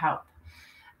protection to help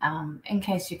in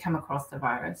case you come across the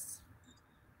virus.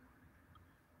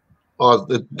 Oh,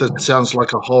 that sounds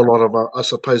like a whole lot of. I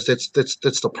suppose that's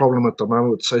the problem at the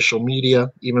moment with social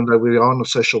media. Even though we're on a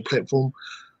social platform,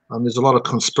 there's a lot of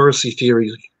conspiracy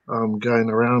theories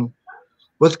going around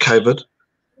with COVID.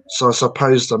 So I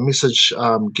suppose the message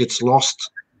gets lost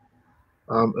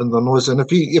in the noise. And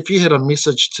if you had a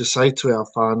message to say to our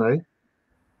whānau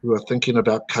who are thinking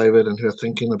about COVID and who are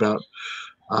thinking about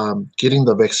getting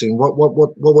the vaccine, what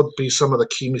would be some of the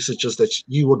key messages that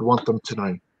you would want them to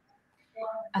know?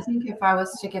 I think if I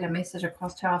was to get a message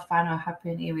across to our whānau hapu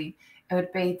and iwi, it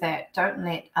would be that don't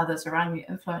let others around you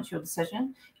influence your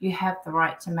decision. You have the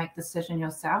right to make the decision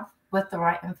yourself with the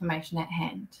right information at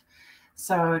hand.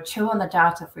 So chew on the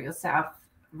data for yourself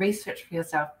research for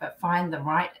yourself, but find the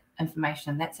right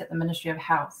information. That's at the Ministry of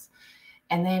Health.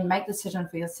 And then make the decision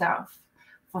for yourself.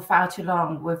 For far too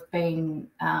long, we've been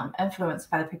influenced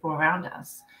by the people around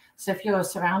us. So if you're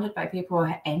surrounded by people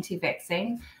who are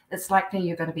anti-vaccine, it's likely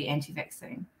you're going to be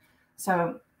anti-vaccine.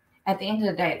 So at the end of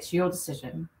the day, it's your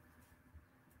decision.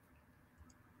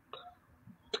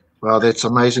 Well, that's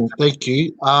amazing. Thank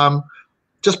you.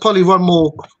 Just probably one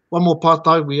more part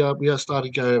though. We are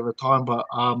starting to go over time, but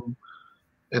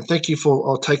and thank you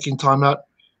for taking time out.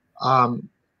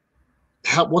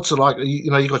 What's it like?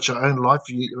 You know, you got your own life.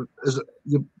 It's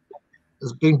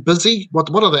been busy.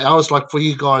 What are the hours like for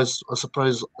you guys? I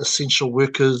suppose essential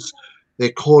workers,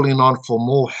 they're calling on for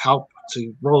more help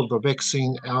to roll the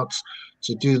vaccine out,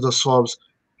 to do the swabs.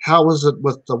 How is it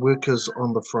with the workers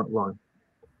on the front line?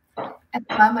 At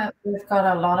the moment, we've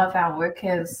got a lot of our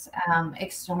workers,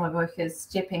 external workers,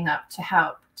 stepping up to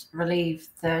help relieve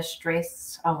the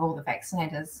stress of all the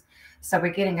vaccinators. So we're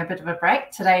getting a bit of a break.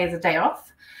 Today is a day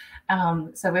off.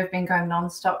 So we've been going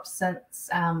non-stop since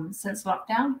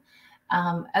lockdown.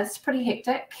 It's pretty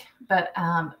hectic, but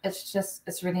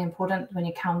it's really important when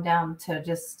you come down to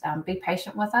just be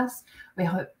patient with us. We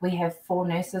have 4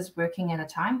 nurses working at a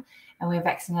time, and we're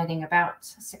vaccinating about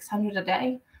 600 a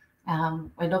day.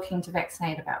 We're looking to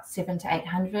vaccinate about 700 to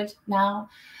 800 now.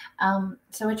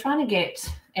 So we're trying to get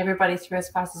everybody through as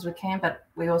fast as we can, but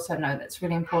we also know that it's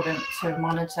really important to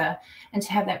monitor and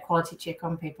to have that quality check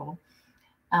on people.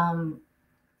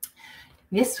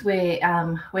 Yes,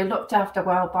 we're looked after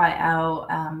well by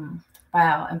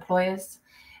our employers,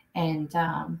 and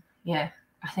yeah,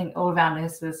 I think all of our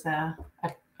nurses are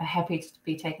happy to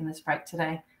be taking this break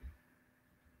today.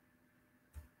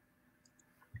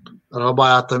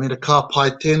 Rabai Atamira, ka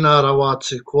pai tēnā rawa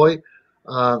atu koe.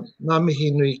 Nā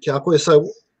mihi nui kia koe. So,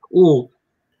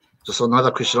 just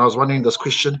another question. I was wondering this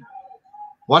question.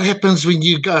 What happens when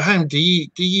you go home? Do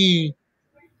you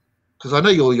because I know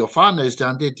your whānau's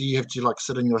down there, do you have to like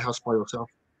sit in your house by yourself?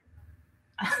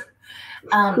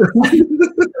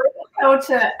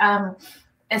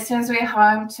 As soon as we're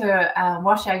home, to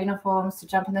wash our uniforms, to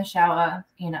jump in the shower,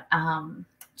 you know,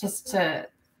 just to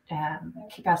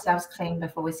keep ourselves clean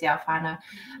before we see our whānau.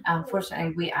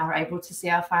 Fortunately, we are able to see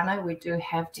our whānau. We do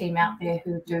have team out there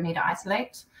who do need to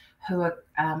isolate, who are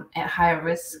at higher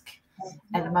risk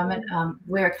at the moment.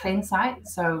 We're a clean site,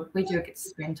 so we do get to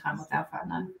spend time with our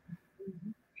whānau.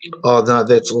 Oh, no,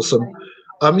 that's awesome.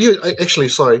 You actually,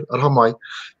 sorry, Arhamai,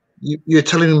 you're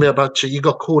telling me about you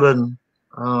got called in.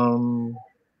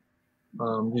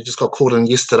 You just got called in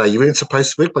yesterday. You weren't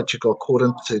supposed to work, but you got called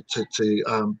in to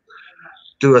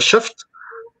do a shift.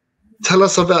 Tell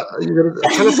us about.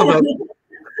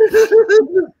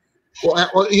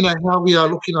 Well, you know how we are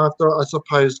looking after. I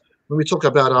suppose when we talk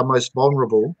about our most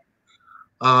vulnerable,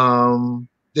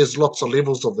 there's lots of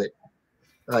levels of that.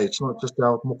 It's not just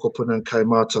our mokopuna and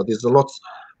kaimata. There's a lot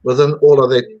within all of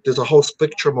that. There's a whole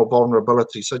spectrum of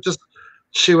vulnerability. So just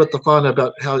share with the whānau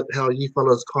about how you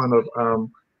fellas kind of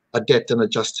adapt and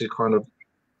adjust to kind of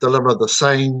deliver the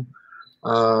same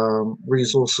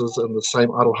resources and the same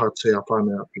aroha to our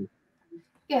whānau out there.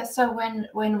 Yeah, so when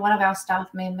one of our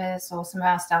staff members or some of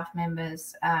our staff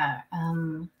members are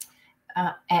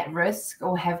at risk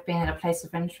or have been at a place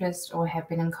of interest or have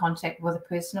been in contact with a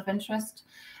person of interest,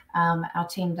 our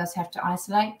team does have to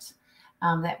isolate.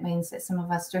 That means that some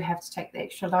of us do have to take the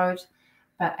extra load.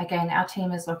 But again, our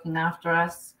team is looking after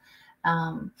us.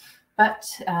 But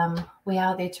we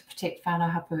are there to protect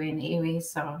whānau hapui and iwi.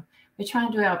 So we try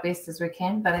and do our best as we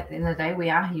can. But at the end of the day, we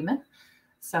are human.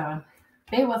 So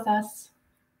bear with us.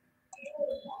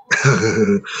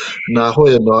 Nā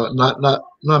hoi anō,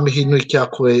 nā mihi nui kia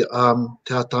koe,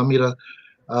 te Atamira.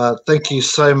 Thank you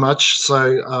so much.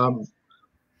 So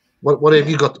what have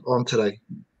you got on today?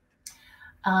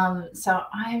 So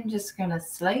I'm just going to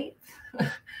sleep.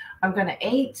 I'm going to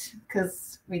eat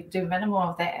because we do minimal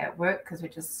of that at work because we're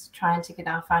just trying to get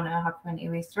our whānau hapui and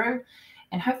iwi through,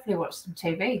 and hopefully watch some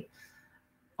TV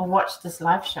or watch this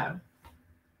live show.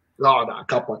 Oh, no,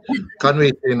 kapa. Ka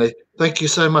nui tēnei. Thank you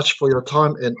so much for your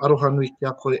time, and aroha nui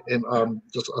kia koe, and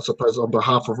just I suppose on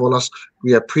behalf of all us,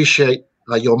 we appreciate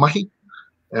your mahi,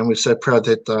 and we're so proud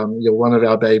that you're one of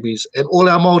our babies, and all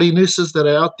our Māori nurses that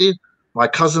are out there, my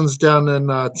cousins down in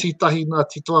Tītahi, Ngā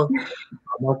Titoa,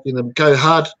 I'm asking them, go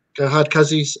hard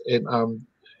cousins, and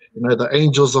you know, the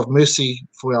angels of mercy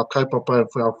for our kaupapa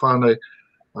and for our whānau.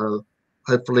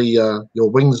 Hopefully your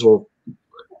wings will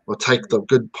take the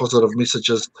good positive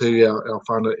messages to our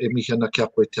whānau. E mihi ana kia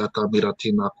koe te Atamira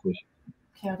tēnā koe.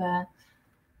 Kia ora.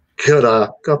 Kia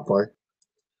ora, ka pai.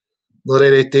 Nō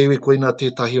reire te iwi koina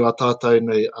tētahi o a tātou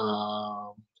nei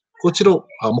kōtiro,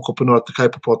 mokopuna o te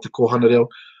kaupapa o te Kōhanga Reo.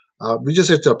 We just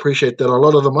have to appreciate that a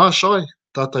lot of them are shy.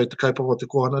 Tātou te kaupapa te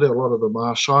Kōhanga Reo, a lot of them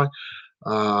are shy.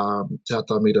 Te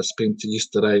Atamira spent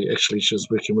yesterday, actually she was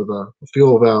working with a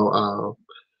few of our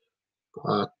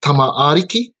tama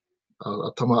ariki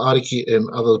and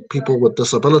other people with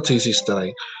disabilities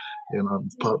yesterday. You know,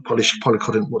 probably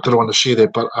didn't want to share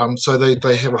that, but so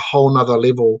they have a whole nother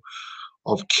level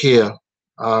of care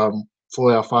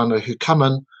for our whānau who come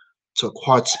in to a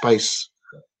quiet space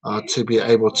to be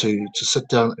able to sit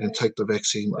down and take the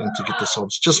vaccine and to get the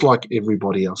swabs, just like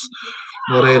everybody else.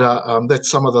 Nō reira,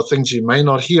 that's some of the things you may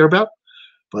not hear about,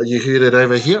 but you heard it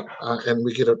over here, and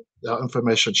we get our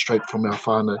information straight from our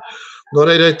whānau. Nō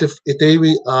reira, e te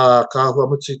iwi, ka hua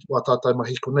muti wā tātou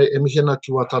mahi konei, e mihina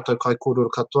ki wā tātou kai kōrero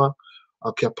katoa,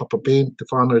 kia Papa Ben, te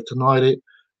whānau Tangaere,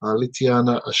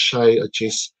 Letiana, a Shea, a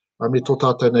Jess, me tō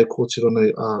tātou nei kōtiro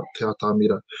nei te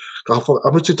Atamira. Ka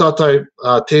muti tātou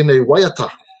tēnei waiata.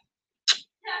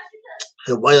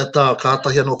 He waiata ka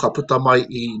atahi anō ka puta mai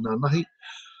I ngā nāhi.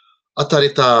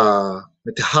 Atareta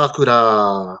me te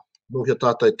hākura nohia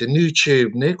tātou te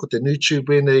YouTube, ne? Ko te YouTube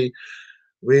wēnei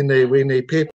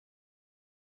pē.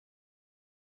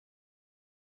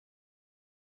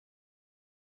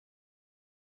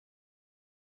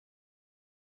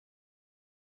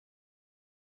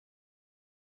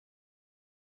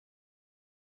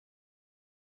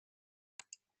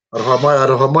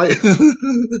 Aroha mai.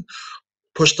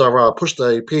 Push the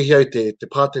pēhi au te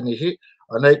pāteni he.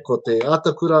 Anei, ko te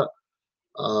atakura,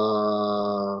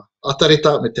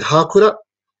 atareta me te hākura,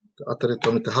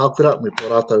 me pō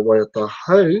rātou waiata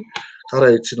hau,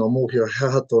 karau tino mōhio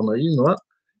haha tōna ingoa,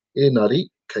 enari,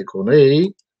 kei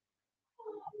konei.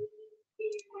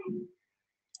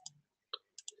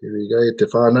 Here we go, te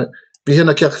whānau.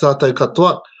 Pihina kia tātou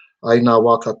katoa, ai nā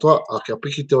wā katoa, kia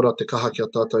piki te ora te kaha kia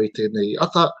tātou I tēnei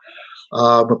ata,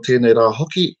 no tēnei rā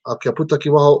hoki, kia puta ki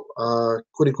waho,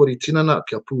 kori tinana,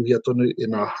 kia pūhia tonu e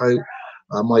nā hau,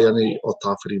 mai ani o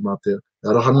tāwhiri mā te.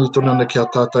 Raha nui tonu ana kia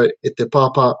tātou e te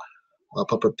pāpā,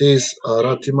 Papa Des,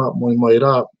 Rātima, moi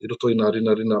rā, I roto I nā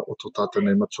rina o tō tātou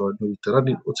nei matua nui te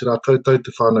rani, o te rā koutou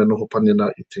te whānau noho panena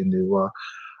I tēnei wā.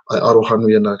 Ai aroha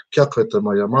nui ana kia koutou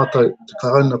mai a mātou, te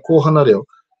kauna Kōhanga Reo,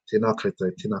 tēnā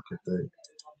koutou,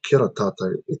 kia ora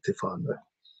tātou I te whānau.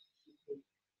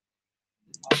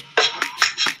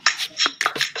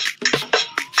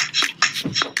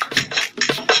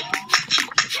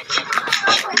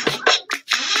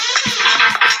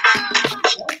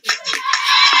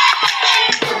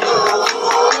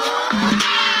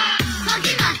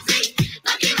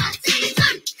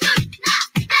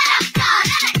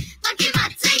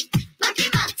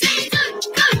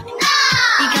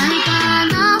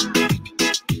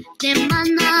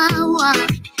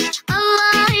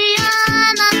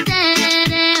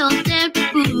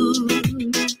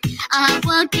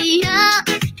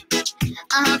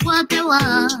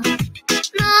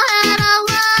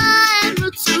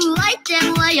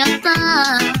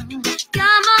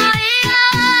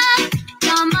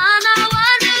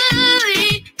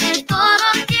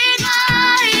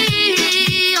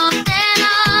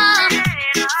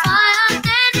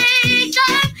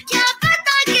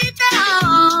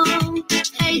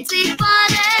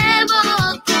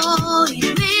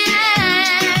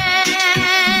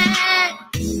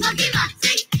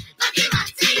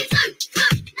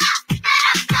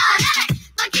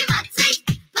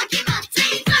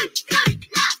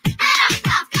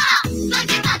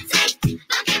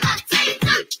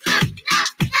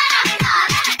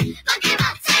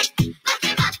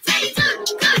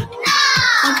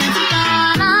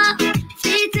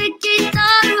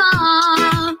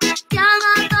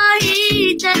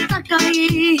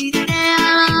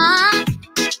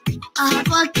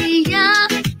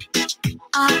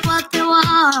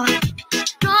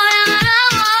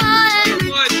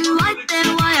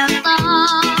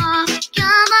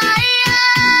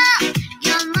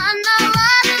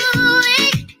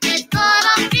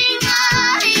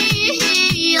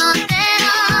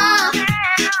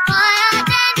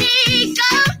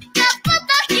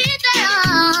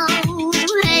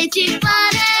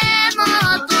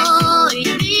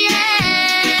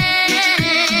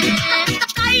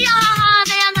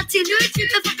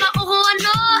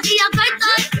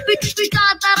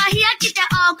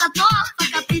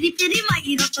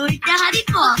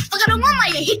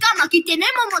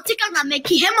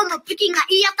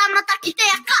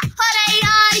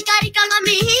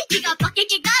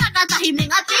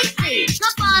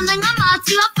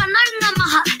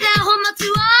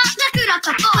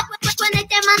 When they